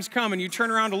hard times come and you turn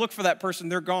around to look for that person,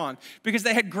 they're gone. Because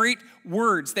they had great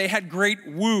words. They had great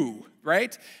woo,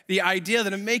 right? The idea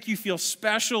that it make you feel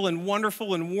special and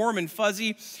wonderful and warm and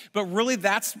fuzzy, but really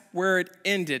that's where it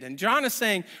ended. And John is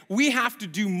saying we have to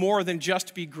do more than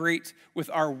just be great with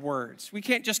our words. We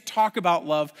can't just talk about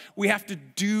love. We have to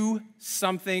do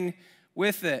something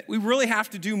with it. We really have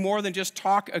to do more than just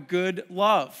talk a good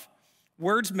love.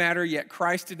 Words matter, yet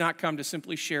Christ did not come to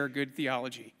simply share good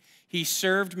theology. He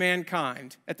served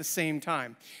mankind at the same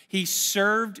time. He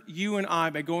served you and I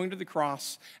by going to the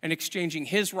cross and exchanging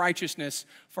his righteousness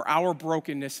for our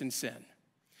brokenness and sin.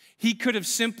 He could have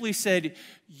simply said,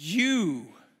 you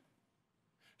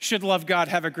should love God,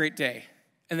 have a great day,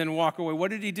 and then walk away.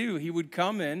 What did he do? He would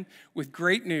come in with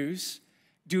great news,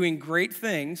 doing great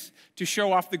things to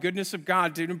show off the goodness of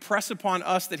God, to impress upon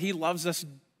us that he loves us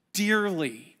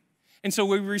dearly. And so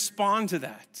we respond to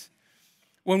that.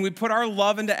 When we put our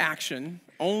love into action,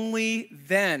 only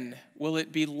then will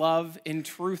it be love in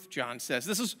truth, John says.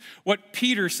 This is what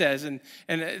Peter says, and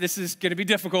this is going to be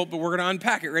difficult, but we're going to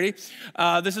unpack it. Ready?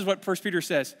 This is what 1 Peter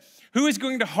says. Who is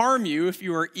going to harm you if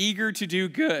you are eager to do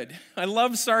good? I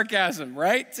love sarcasm,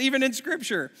 right? It's even in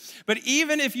Scripture. But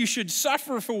even if you should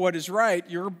suffer for what is right,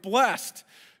 you're blessed.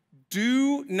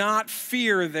 Do not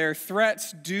fear their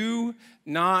threats. Do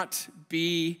not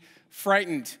be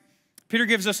frightened. Peter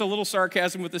gives us a little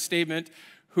sarcasm with the statement,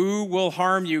 who will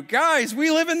harm you? Guys, we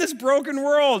live in this broken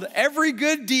world. Every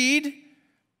good deed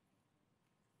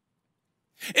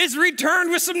is returned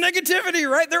with some negativity,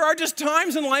 right? There are just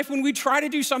times in life when we try to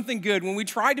do something good, when we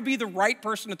try to be the right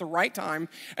person at the right time,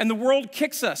 and the world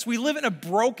kicks us. We live in a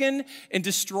broken and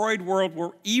destroyed world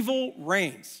where evil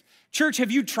reigns. Church,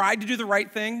 have you tried to do the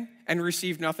right thing and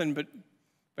received nothing but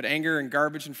anger and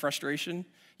garbage and frustration?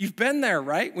 You've been there,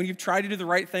 right? When you've tried to do the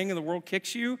right thing and the world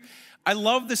kicks you. I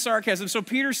love the sarcasm. So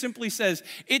Peter simply says,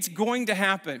 it's going to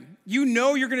happen. You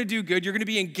know you're going to do good. You're going to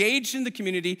be engaged in the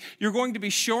community. You're going to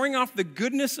be showing off the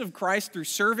goodness of Christ through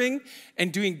serving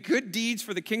and doing good deeds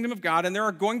for the kingdom of God. And there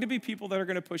are going to be people that are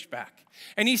going to push back.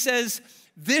 And he says,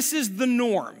 this is the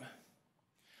norm.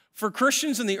 For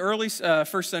Christians in the early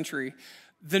first century,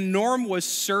 the norm was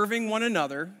serving one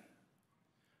another,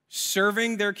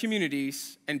 serving their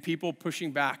communities, and people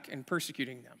pushing back and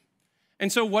persecuting them.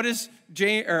 And so what does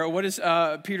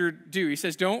Peter do? He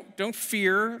says, don't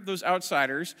fear those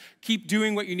outsiders. Keep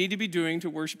doing what you need to be doing to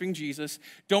worshiping Jesus.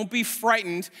 Don't be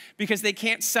frightened because they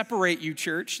can't separate you,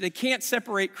 church. They can't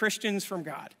separate Christians from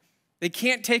God. They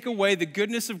can't take away the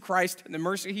goodness of Christ and the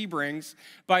mercy he brings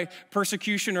by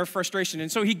persecution or frustration.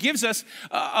 And so he gives us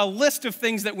a list of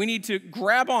things that we need to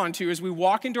grab onto as we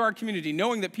walk into our community,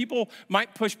 knowing that people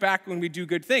might push back when we do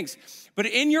good things. But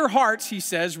in your hearts, he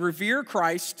says, revere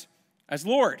Christ as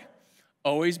Lord.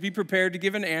 Always be prepared to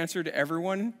give an answer to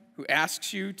everyone who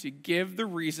asks you to give the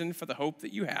reason for the hope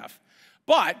that you have.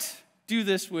 But do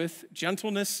this with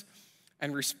gentleness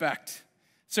and respect.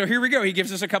 So here we go. He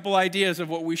gives us a couple ideas of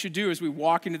what we should do as we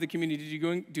walk into the community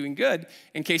doing good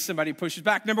in case somebody pushes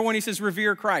back. Number one, he says,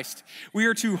 revere Christ. We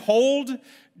are to hold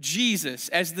Jesus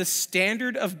as the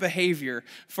standard of behavior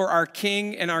for our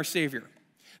King and our Savior.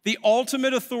 The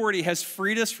ultimate authority has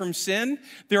freed us from sin.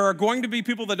 There are going to be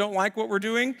people that don't like what we're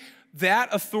doing.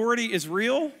 That authority is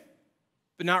real,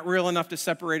 but not real enough to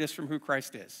separate us from who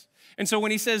Christ is. And so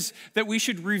when he says that we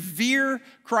should revere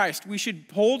Christ, we should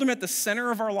hold him at the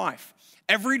center of our life.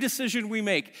 Every decision we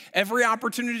make, every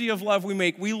opportunity of love we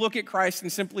make, we look at Christ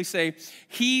and simply say,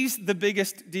 he's the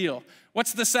biggest deal.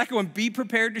 What's the second one? Be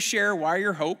prepared to share why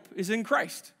your hope is in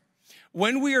Christ.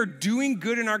 When we are doing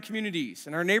good in our communities,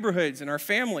 in our neighborhoods, in our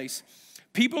families,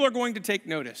 people are going to take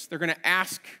notice. They're going to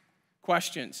ask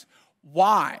questions.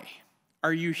 Why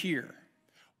are you here?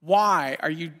 Why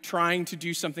are you trying to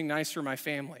do something nice for my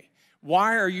family?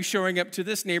 Why are you showing up to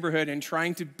this neighborhood and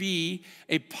trying to be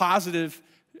a positive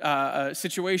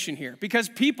situation here? Because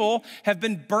people have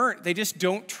been burnt. They just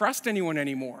don't trust anyone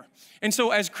anymore. And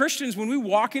so as Christians, when we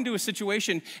walk into a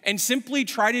situation and simply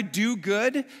try to do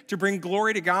good to bring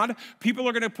glory to God, people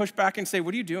are going to push back and say,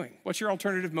 what are you doing? What's your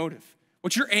alternative motive?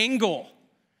 What's your angle?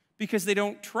 Because they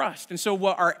don't trust. And so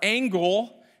what our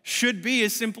angle should be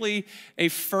is simply a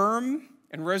firm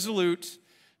and resolute,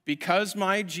 because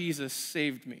my Jesus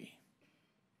saved me,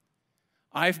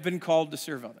 I've been called to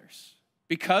serve others.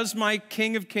 Because my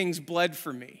King of Kings bled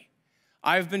for me,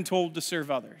 I've been told to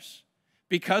serve others.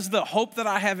 Because the hope that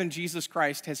I have in Jesus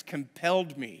Christ has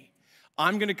compelled me,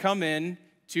 I'm going to come in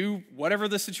to whatever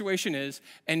the situation is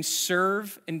and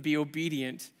serve and be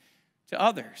obedient to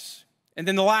others. And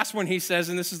then the last one he says,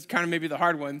 and this is kind of maybe the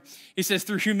hard one, he says,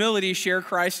 through humility, share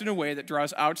Christ in a way that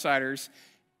draws outsiders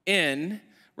in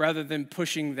rather than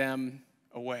pushing them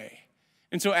away.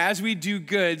 And so as we do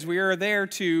goods, we are there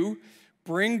to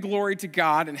bring glory to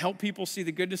God and help people see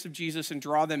the goodness of Jesus and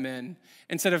draw them in,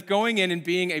 instead of going in and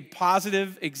being a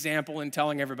positive example and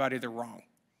telling everybody they're wrong.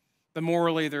 That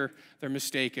morally they're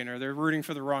mistaken, or they're rooting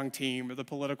for the wrong team, or the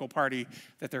political party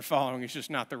that they're following is just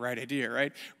not the right idea,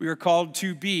 right? We are called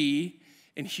to be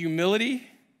in humility,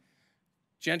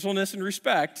 gentleness, and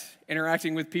respect,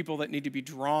 interacting with people that need to be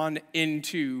drawn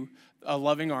into the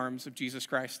loving arms of Jesus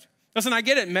Christ. Listen, I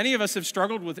get it. Many of us have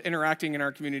struggled with interacting in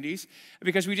our communities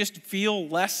because we just feel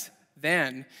less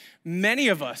than. Many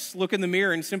of us look in the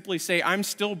mirror and simply say, I'm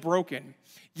still broken.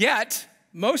 Yet,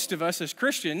 most of us as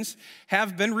Christians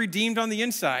have been redeemed on the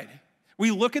inside.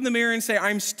 We look in the mirror and say,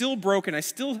 I'm still broken. I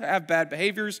still have bad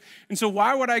behaviors. And so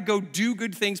why would I go do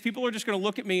good things? People are just going to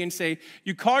look at me and say,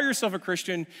 you call yourself a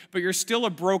Christian, but you're still a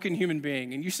broken human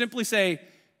being. And you simply say,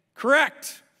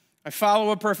 correct. I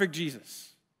follow a perfect Jesus.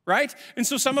 Right? And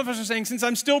so some of us are saying, since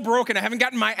I'm still broken, I haven't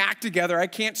gotten my act together, I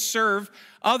can't serve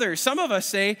others. Some of us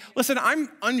say, listen, I'm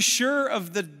unsure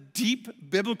of the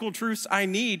deep biblical truths I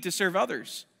need to serve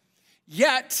others.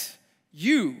 Yet,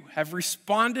 you have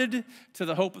responded to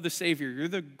the hope of the Savior. You're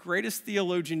the greatest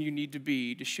theologian you need to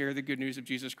be to share the good news of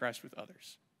Jesus Christ with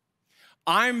others.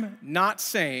 I'm not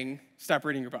saying stop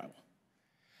reading your Bible.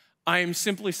 I am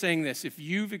simply saying this. If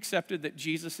you've accepted that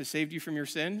Jesus has saved you from your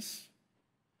sins,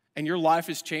 and your life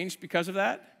has changed because of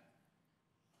that,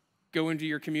 go into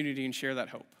your community and share that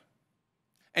hope.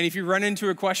 And if you run into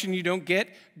a question you don't get,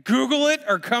 Google it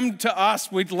or come to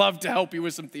us. We'd love to help you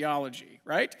with some theology,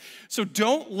 right? So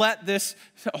don't let this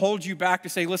hold you back to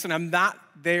say, listen, I'm not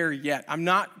there yet. I'm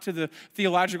not to the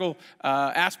theological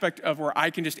aspect of where I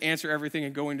can just answer everything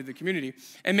and go into the community.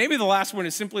 And maybe the last one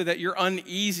is simply that you're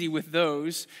uneasy with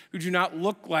those who do not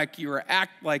look like you or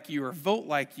act like you or vote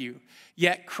like you.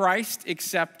 Yet Christ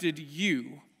accepted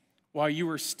you while you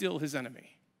were still his enemy.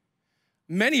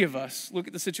 Many of us look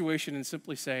at the situation and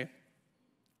simply say,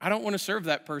 I don't want to serve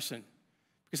that person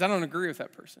because I don't agree with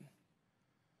that person.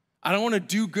 I don't want to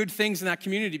do good things in that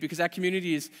community because that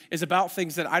community is about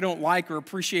things that I don't like or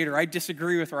appreciate or I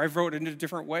disagree with or I vote in a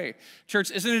different way.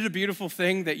 Church, isn't it a beautiful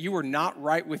thing that you were not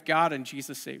right with God and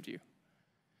Jesus saved you?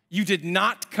 You did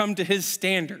not come to his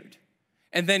standard.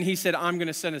 And then he said, I'm going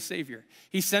to send a Savior.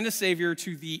 He sent a Savior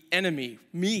to the enemy,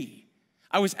 me.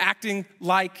 I was acting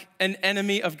like an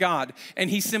enemy of God. And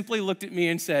he simply looked at me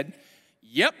and said,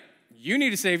 yep, you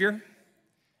need a Savior.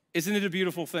 Isn't it a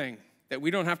beautiful thing that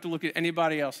we don't have to look at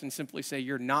anybody else and simply say,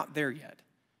 you're not there yet?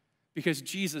 Because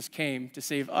Jesus came to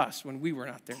save us when we were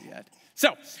not there yet.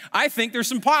 So I think there's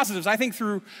some positives. I think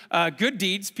through good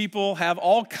deeds, people have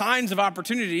all kinds of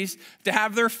opportunities to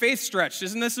have their faith stretched.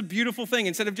 Isn't this a beautiful thing?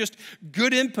 Instead of just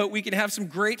good input, we can have some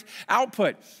great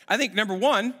output. I think number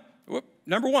one,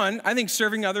 I think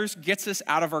serving others gets us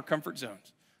out of our comfort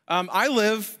zones. I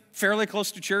live fairly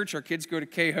close to church. Our kids go to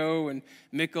Kehoe and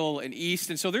Mickle and East.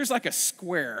 And so there's like a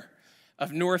square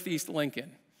of Northeast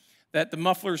Lincoln that the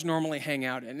Mufflers normally hang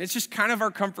out in. It's just kind of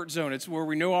our comfort zone. It's where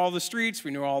we know all the streets,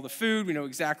 we know all the food, we know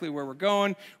exactly where we're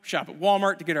going. We shop at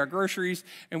Walmart to get our groceries,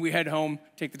 and we head home,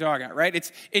 take the dog out, right?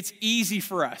 It's easy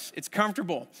for us. It's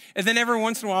comfortable. And then every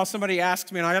once in a while, somebody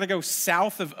asks me, and I gotta go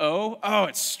south of O. Oh,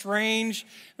 it's strange.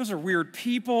 Those are weird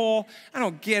people. I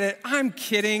don't get it. I'm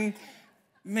kidding.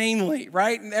 Mainly,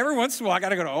 right? And every once in a while, I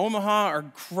gotta go to Omaha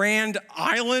or Grand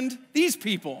Island. These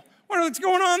people. What's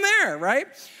going on there, right?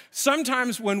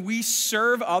 Sometimes when we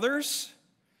serve others,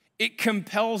 it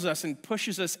compels us and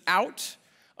pushes us out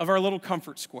of our little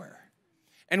comfort square.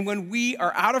 And when we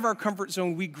are out of our comfort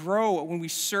zone, we grow. When we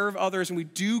serve others and we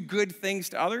do good things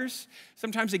to others,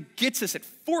 sometimes it gets us, it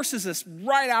forces us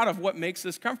right out of what makes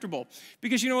us comfortable.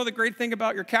 Because you know what the great thing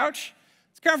about your couch?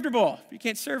 It's comfortable. You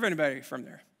can't serve anybody from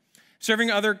there.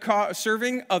 Serving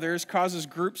others causes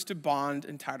groups to bond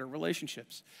in tighter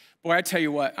relationships. Boy, I tell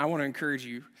you what, I want to encourage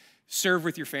you, serve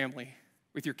with your family,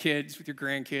 with your kids, with your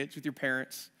grandkids, with your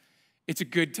parents. It's a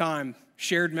good time.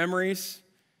 Shared memories,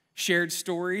 shared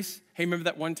stories. Hey, remember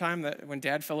that one time that when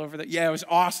Dad fell over that? Yeah, it was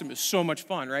awesome. It was so much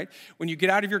fun, right? When you get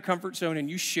out of your comfort zone and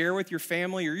you share with your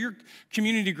family or your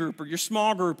community group or your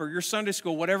small group or your Sunday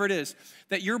school, whatever it is,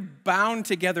 that you're bound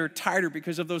together tighter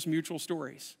because of those mutual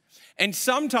stories. And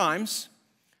sometimes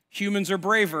humans are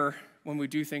braver when we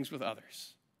do things with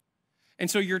others. And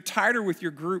so you're tighter with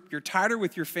your group, you're tighter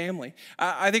with your family.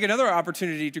 I think another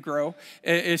opportunity to grow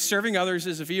is serving others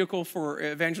as a vehicle for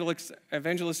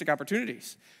evangelistic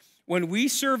opportunities. When we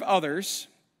serve others,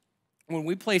 when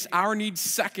we place our needs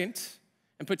second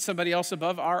and put somebody else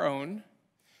above our own,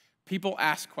 people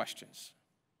ask questions.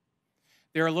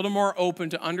 They're a little more open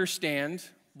to understand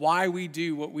why we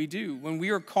do what we do. When we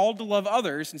are called to love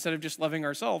others instead of just loving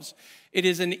ourselves, it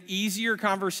is an easier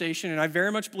conversation, and I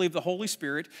very much believe the Holy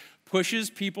Spirit pushes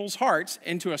people's hearts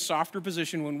into a softer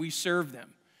position when we serve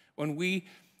them, when we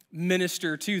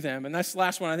minister to them. And that's the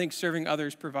last one. I think serving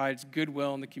others provides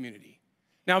goodwill in the community.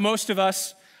 Now, most of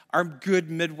us are good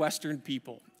Midwestern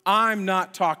people. I'm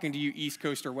not talking to you East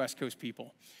Coast or West Coast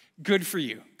people. Good for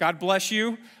you. God bless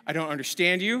you. I don't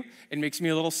understand you. It makes me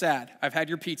a little sad. I've had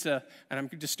your pizza and I'm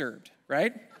disturbed,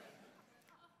 right?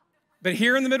 But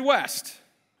here in the Midwest,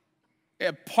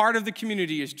 a part of the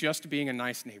community is just being a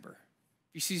nice neighbor.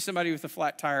 If you see somebody with a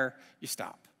flat tire, you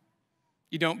stop.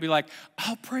 You don't be like,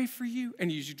 I'll pray for you, and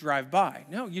you drive by.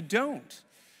 No, you don't.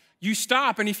 You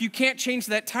stop, and if you can't change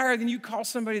that tire, then you call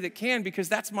somebody that can, because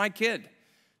that's my kid.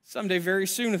 Someday, very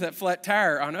soon, with that flat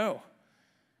tire, I know.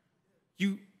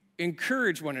 You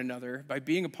encourage one another by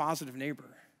being a positive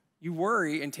neighbor. You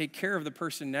worry and take care of the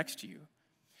person next to you.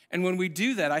 And when we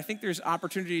do that, I think there's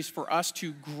opportunities for us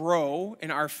to grow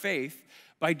in our faith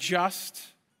by just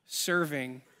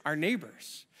serving our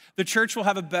neighbors. The church will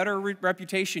have a better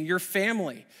reputation. Your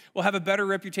family will have a better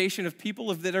reputation of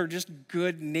people that are just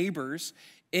good neighbors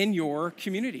in your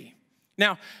community.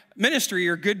 Now, ministry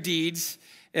or good deeds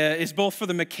is both for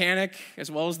the mechanic as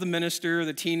well as the minister,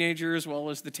 the teenager as well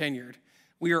as the tenured.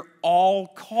 We are all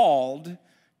called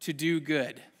to do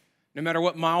good, no matter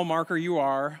what mile marker you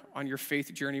are on your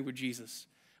faith journey with Jesus.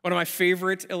 One of my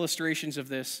favorite illustrations of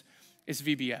this is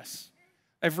VBS.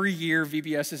 Every year,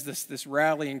 VBS is this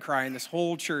rallying cry in this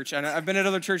whole church, and I've been at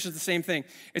other churches, the same thing.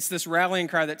 It's this rallying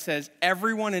cry that says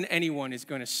everyone and anyone is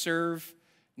going to serve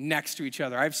next to each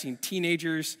other. I've seen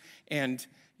teenagers and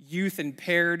youth and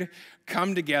paired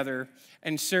come together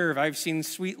and serve. I've seen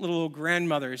sweet little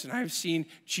grandmothers, and I've seen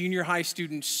junior high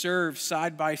students serve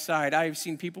side by side. I've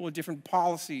seen people with different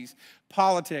policies,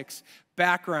 politics,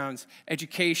 backgrounds,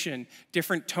 education,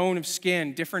 different tone of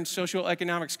skin, different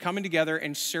socioeconomics coming together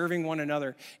and serving one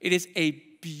another. It is a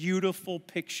beautiful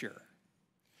picture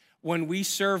when we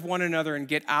serve one another and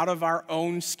get out of our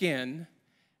own skin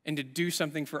and to do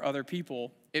something for other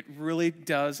people, it really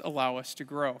does allow us to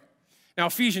grow. Now,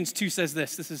 Ephesians 2 says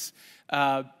this. This is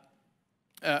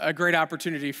a great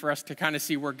opportunity for us to kind of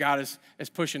see where God is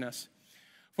pushing us.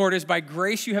 For it is by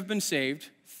grace you have been saved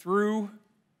through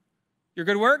your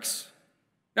good works?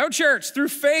 No, church, through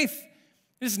faith.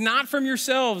 It is not from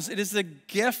yourselves. It is the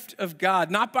gift of God,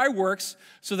 not by works,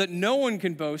 so that no one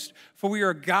can boast. For we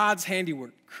are God's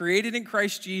handiwork, created in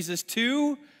Christ Jesus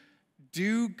to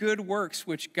do good works,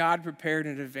 which God prepared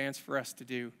in advance for us to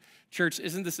do. Church,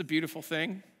 isn't this a beautiful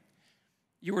thing?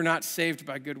 You were not saved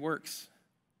by good works,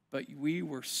 but we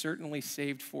were certainly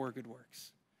saved for good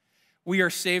works. We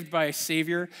are saved by a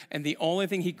Savior, and the only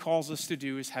thing he calls us to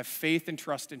do is have faith and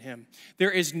trust in him. There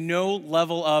is no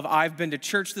level of, I've been to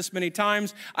church this many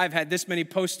times, I've had this many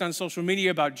posts on social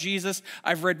media about Jesus,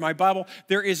 I've read my Bible.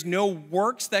 There is no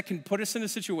works that can put us in a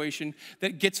situation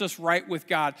that gets us right with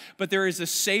God. But there is a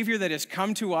Savior that has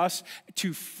come to us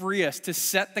to free us, to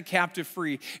set the captive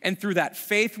free. And through that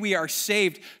faith, we are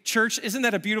saved. Church, isn't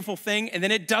that a beautiful thing? And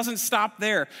then it doesn't stop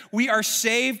there. We are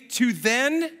saved to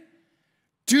then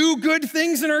do good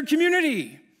things in our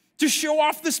community, to show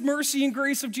off this mercy and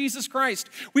grace of Jesus Christ.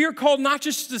 We are called not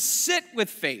just to sit with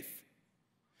faith,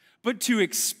 but to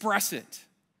express it,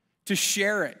 to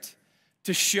share it,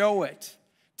 to show it,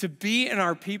 to be in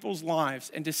our people's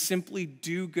lives, and to simply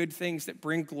do good things that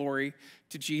bring glory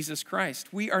to Jesus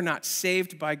Christ. We are not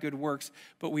saved by good works,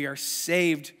 but we are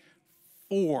saved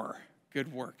for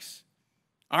good works.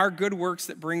 Our good works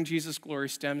that bring Jesus glory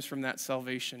stems from that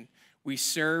salvation. We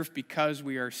serve because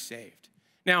we are saved.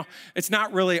 Now, it's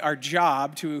not really our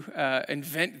job to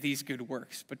invent these good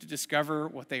works, but to discover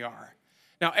what they are.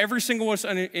 Now, every single one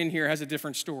in here has a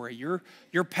different story.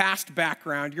 Your past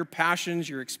background, your passions,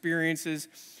 your experiences,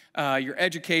 your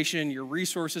education, your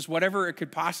resources, whatever it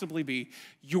could possibly be,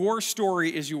 your story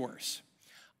is yours.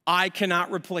 I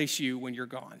cannot replace you when you're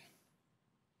gone.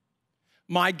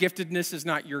 My giftedness is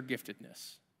not your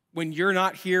giftedness. When you're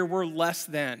not here, we're less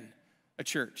than a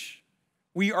church.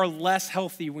 We are less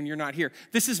healthy when you're not here.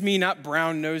 This is me not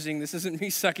brown-nosing. This isn't me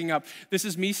sucking up. This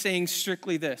is me saying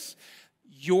strictly this.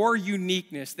 Your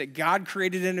uniqueness that God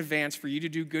created in advance for you to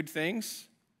do good things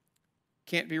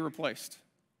can't be replaced.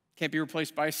 Can't be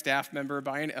replaced by a staff member,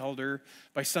 by an elder,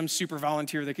 by some super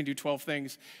volunteer that can do 12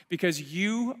 things, because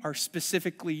you are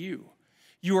specifically you.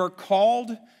 You are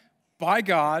called by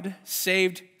God,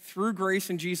 saved through grace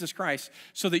in Jesus Christ,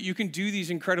 so that you can do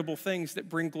these incredible things that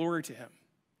bring glory to him.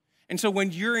 And so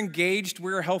when you're engaged,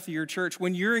 we're a healthier church.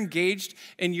 When you're engaged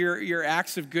in your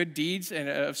acts of good deeds and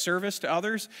of service to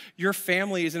others, your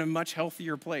family is in a much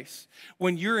healthier place.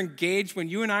 When you're engaged, when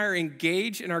you and I are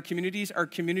engaged in our communities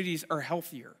are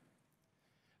healthier.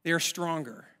 They are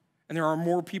stronger. And there are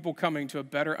more people coming to a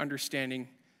better understanding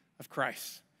of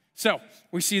Christ. So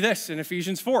we see this in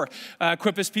Ephesians 4.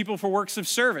 Equip his people for works of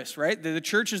service, right? The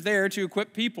church is there to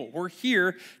equip people. We're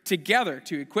here together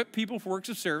to equip people for works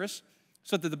of service,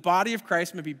 so that the body of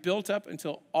Christ may be built up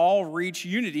until all reach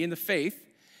unity in the faith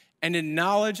and in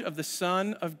knowledge of the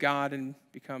Son of God and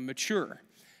become mature,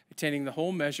 attaining the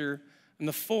whole measure and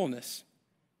the fullness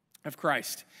of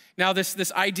Christ. Now,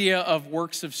 this idea of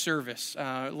works of service,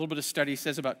 a little bit of study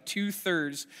says about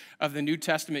 2/3 of the New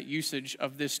Testament usage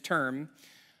of this term,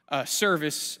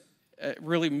 service,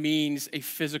 really means a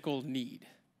physical need.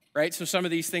 Right? So some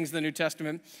of these things in the New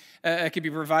Testament could be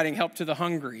providing help to the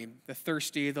hungry, the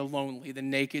thirsty, the lonely, the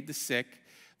naked, the sick,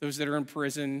 those that are in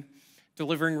prison,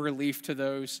 delivering relief to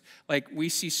those. Like we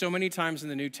see so many times in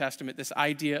the New Testament, this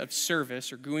idea of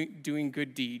service or doing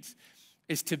good deeds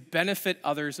is to benefit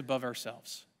others above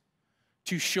ourselves,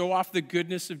 to show off the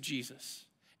goodness of Jesus.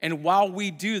 And while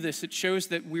we do this, it shows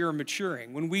that we are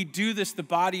maturing. When we do this, the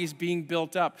body is being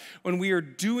built up. When we are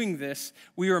doing this,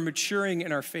 we are maturing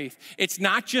in our faith. It's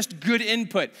not just good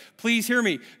input. Please hear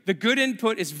me. The good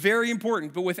input is very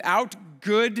important, but without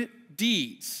good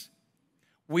deeds,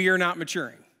 we are not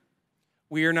maturing.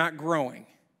 We are not growing.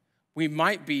 We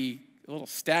might be a little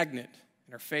stagnant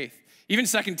in our faith. Even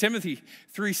 2 Timothy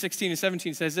 3:16 and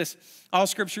 17 says this: all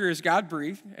scripture is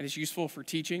God-breathed and is useful for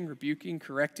teaching, rebuking,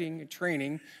 correcting, and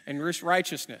training in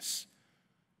righteousness,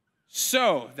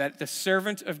 so that the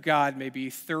servant of God may be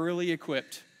thoroughly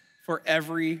equipped for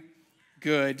every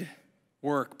good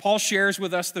work. Paul shares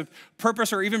with us the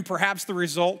purpose or even perhaps the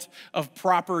result of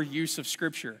proper use of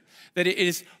Scripture, that it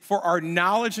is for our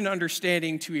knowledge and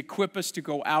understanding to equip us to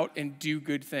go out and do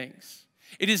good things.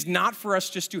 It is not for us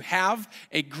just to have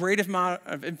a great amount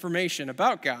of information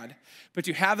about God, but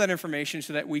to have that information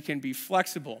so that we can be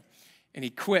flexible and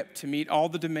equipped to meet all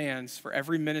the demands for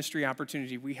every ministry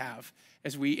opportunity we have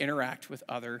as we interact with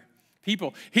other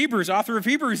people. Hebrews, author of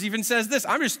Hebrews, even says this.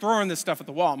 I'm just throwing this stuff at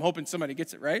the wall. I'm hoping somebody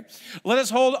gets it, right? Let us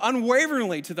hold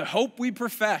unwaveringly to the hope we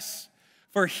profess,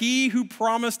 for he who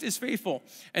promised is faithful.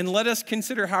 And let us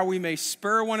consider how we may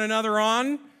spur one another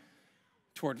on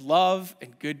toward love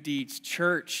and good deeds.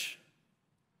 Church,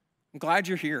 I'm glad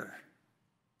you're here.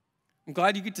 I'm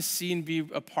glad you get to see and be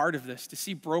a part of this, to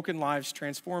see broken lives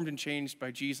transformed and changed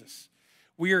by Jesus.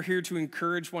 We are here to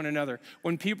encourage one another.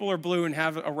 When people are blue and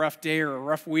have a rough day or a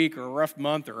rough week or a rough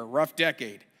month or a rough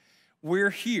decade, we're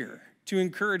here to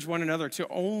encourage one another to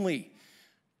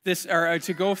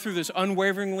to go through this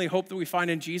unwaveringly hope that we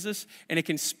find in Jesus, and it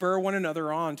can spur one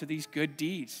another on to these good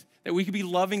deeds, that we can be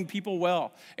loving people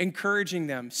well, encouraging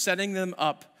them, setting them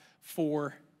up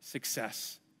for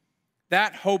success.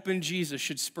 That hope in Jesus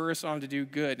should spur us on to do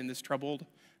good in this troubled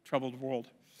world.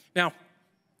 Now,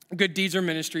 good deeds or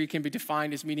ministry can be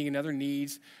defined as meeting another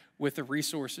needs with the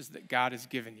resources that God has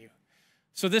given you.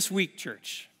 So this week,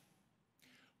 church,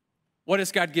 what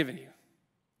has God given you?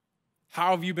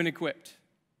 How have you been equipped?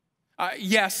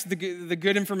 Yes, the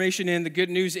good information in, the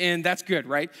good news in, that's good,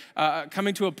 right?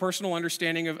 Coming to a personal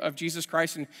understanding of Jesus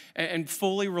Christ and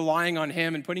fully relying on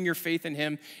him and putting your faith in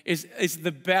him is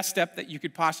the best step that you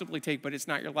could possibly take, but it's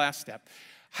not your last step.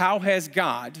 How has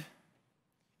God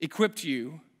equipped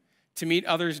you to meet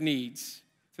others' needs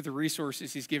through the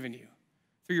resources he's given you?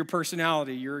 Through your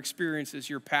personality, your experiences,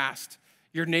 your past,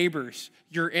 your neighbors,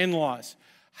 your in-laws.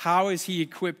 How has he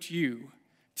equipped you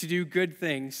to do good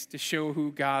things to show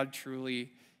who God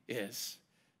truly is?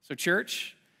 So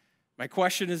church, my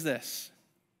question is this.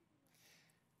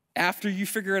 After you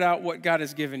figure it out what God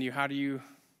has given you, how do you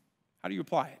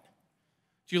apply it?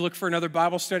 Do you look for another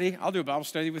Bible study? I'll do a Bible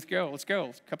study with Go. Let's go.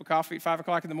 A cup of coffee at 5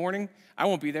 o'clock in the morning. I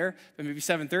won't be there, but maybe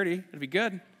 7:30. It'll be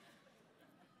good.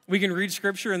 We can read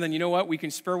scripture, and then you know what? We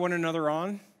can spur one another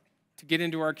on to get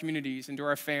into our communities, into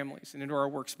our families, and into our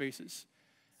workspaces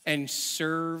and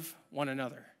serve one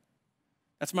another.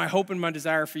 That's my hope and my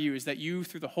desire for you, is that you,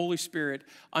 through the Holy Spirit,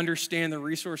 understand the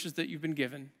resources that you've been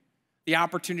given, the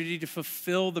opportunity to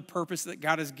fulfill the purpose that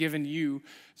God has given you.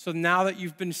 So now that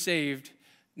you've been saved,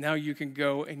 now you can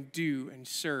go and do and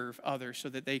serve others so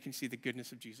that they can see the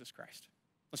goodness of Jesus Christ.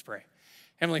 Let's pray.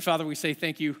 Heavenly Father, we say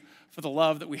thank you for the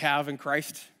love that we have in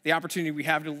Christ, the opportunity we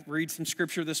have to read some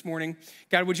scripture this morning.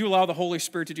 God, would you allow the Holy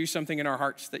Spirit to do something in our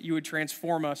hearts, that you would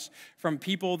transform us from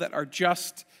people that are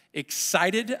just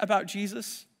excited about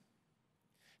Jesus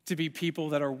to be people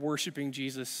that are worshiping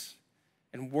Jesus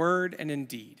in word and in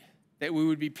deed, that we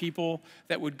would be people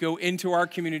that would go into our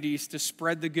communities to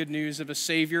spread the good news of a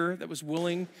Savior that was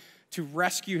willing to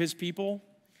rescue his people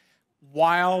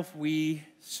while we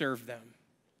serve them,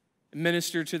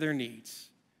 minister to their needs,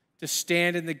 to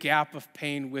stand in the gap of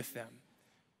pain with them.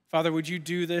 Father, would you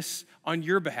do this on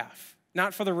your behalf?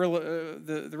 Not for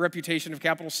the reputation of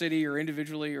Capital City or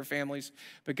individually or families,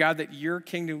 but God, that your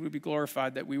kingdom would be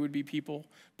glorified, that we would be people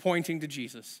pointing to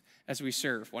Jesus as we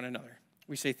serve one another.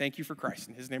 We say thank you for Christ.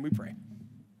 In his name we pray.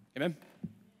 Amen.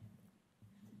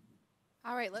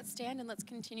 All right, let's stand and let's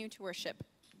continue to worship.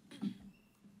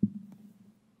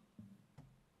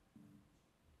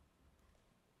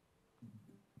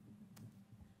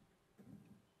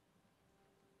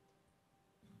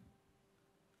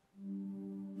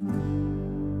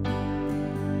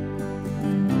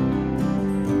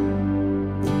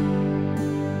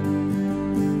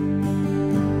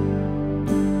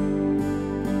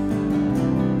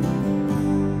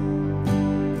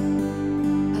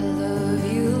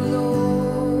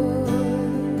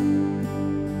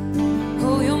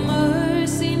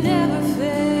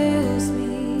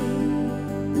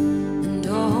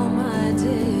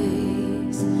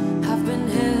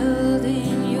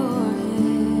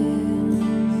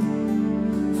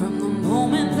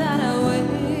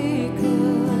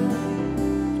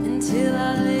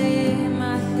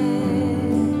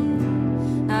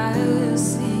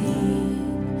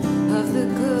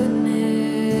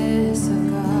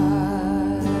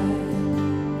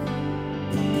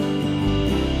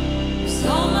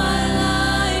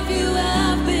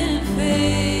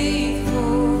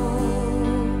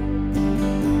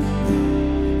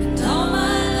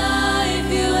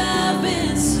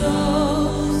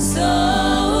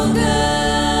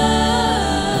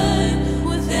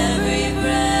 With every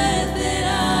breath that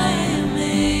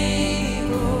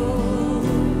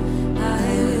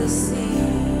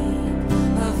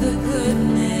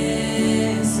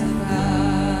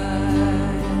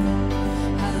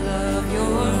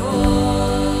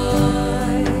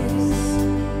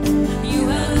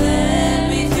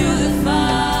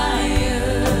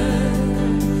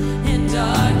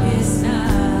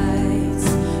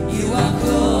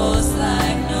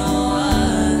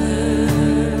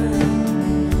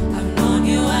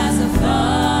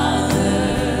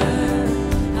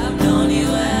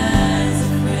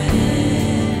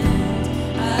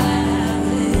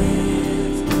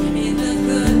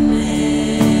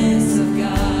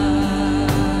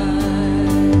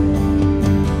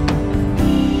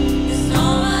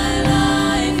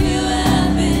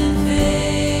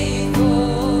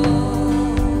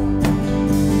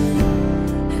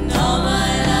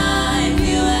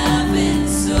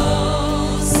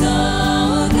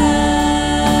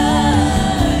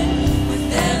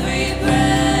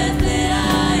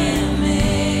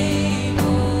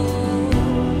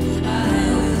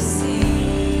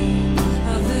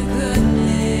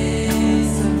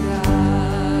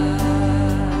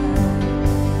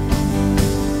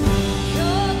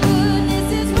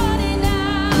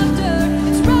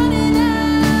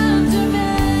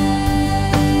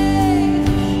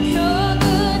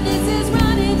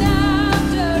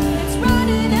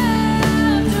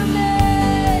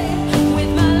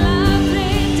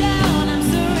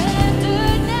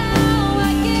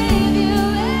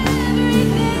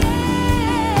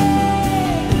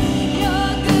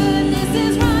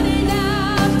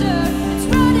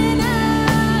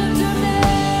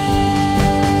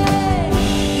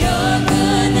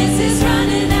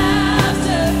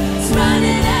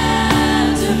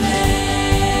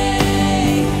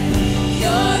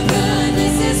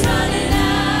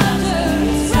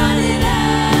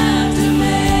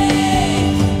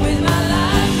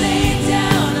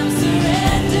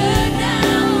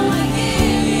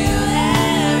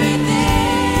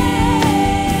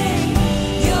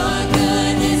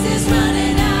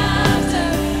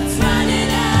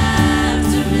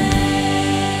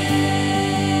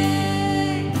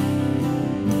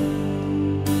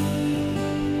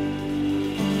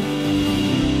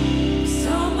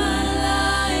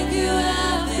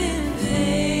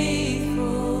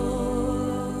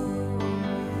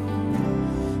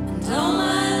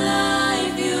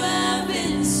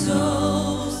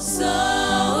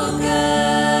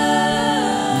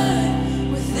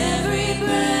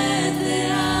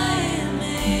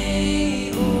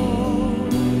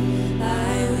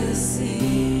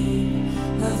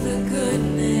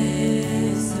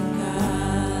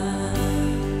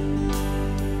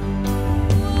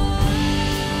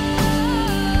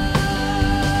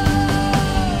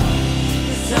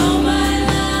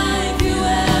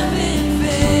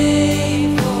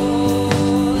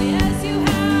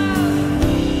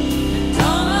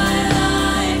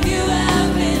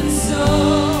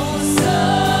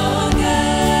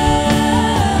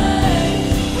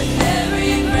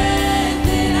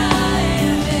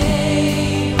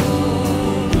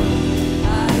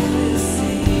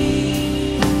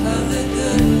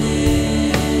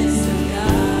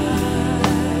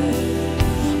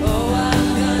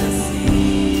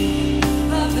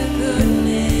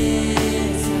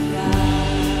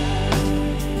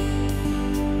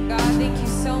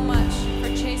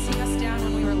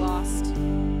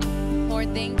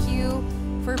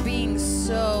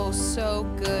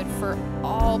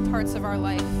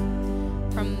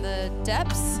From the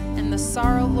depths and the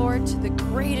sorrow, Lord, to the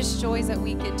greatest joys that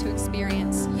we get to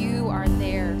experience, you are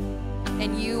there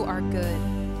and you are good.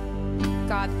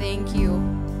 God, thank you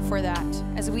for that.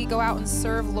 As we go out and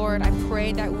serve, Lord, I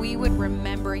pray that we would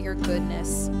remember your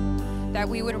goodness, that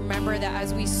we would remember that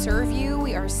as we serve you,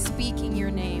 we are speaking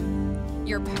your name,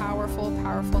 your powerful,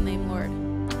 powerful name, Lord.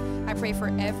 I pray for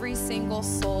every single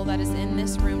soul that is in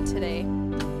this room today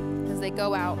as they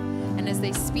go out and as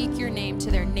they speak your name to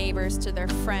their neighbors, to their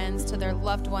friends, to their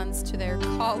loved ones, to their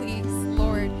colleagues,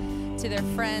 Lord, to their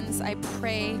friends. I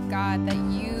pray, God, that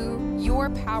your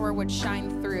power would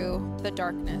shine through the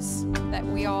darkness that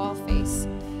we all face,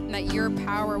 and that your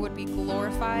power would be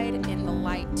glorified in the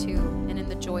light too, and in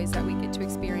the joys that we get to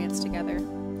experience together.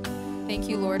 Thank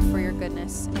you, Lord, for your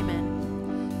goodness.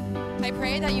 Amen. I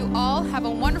pray that you all have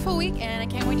a wonderful week, and I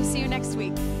can't wait to see you next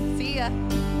week. See ya.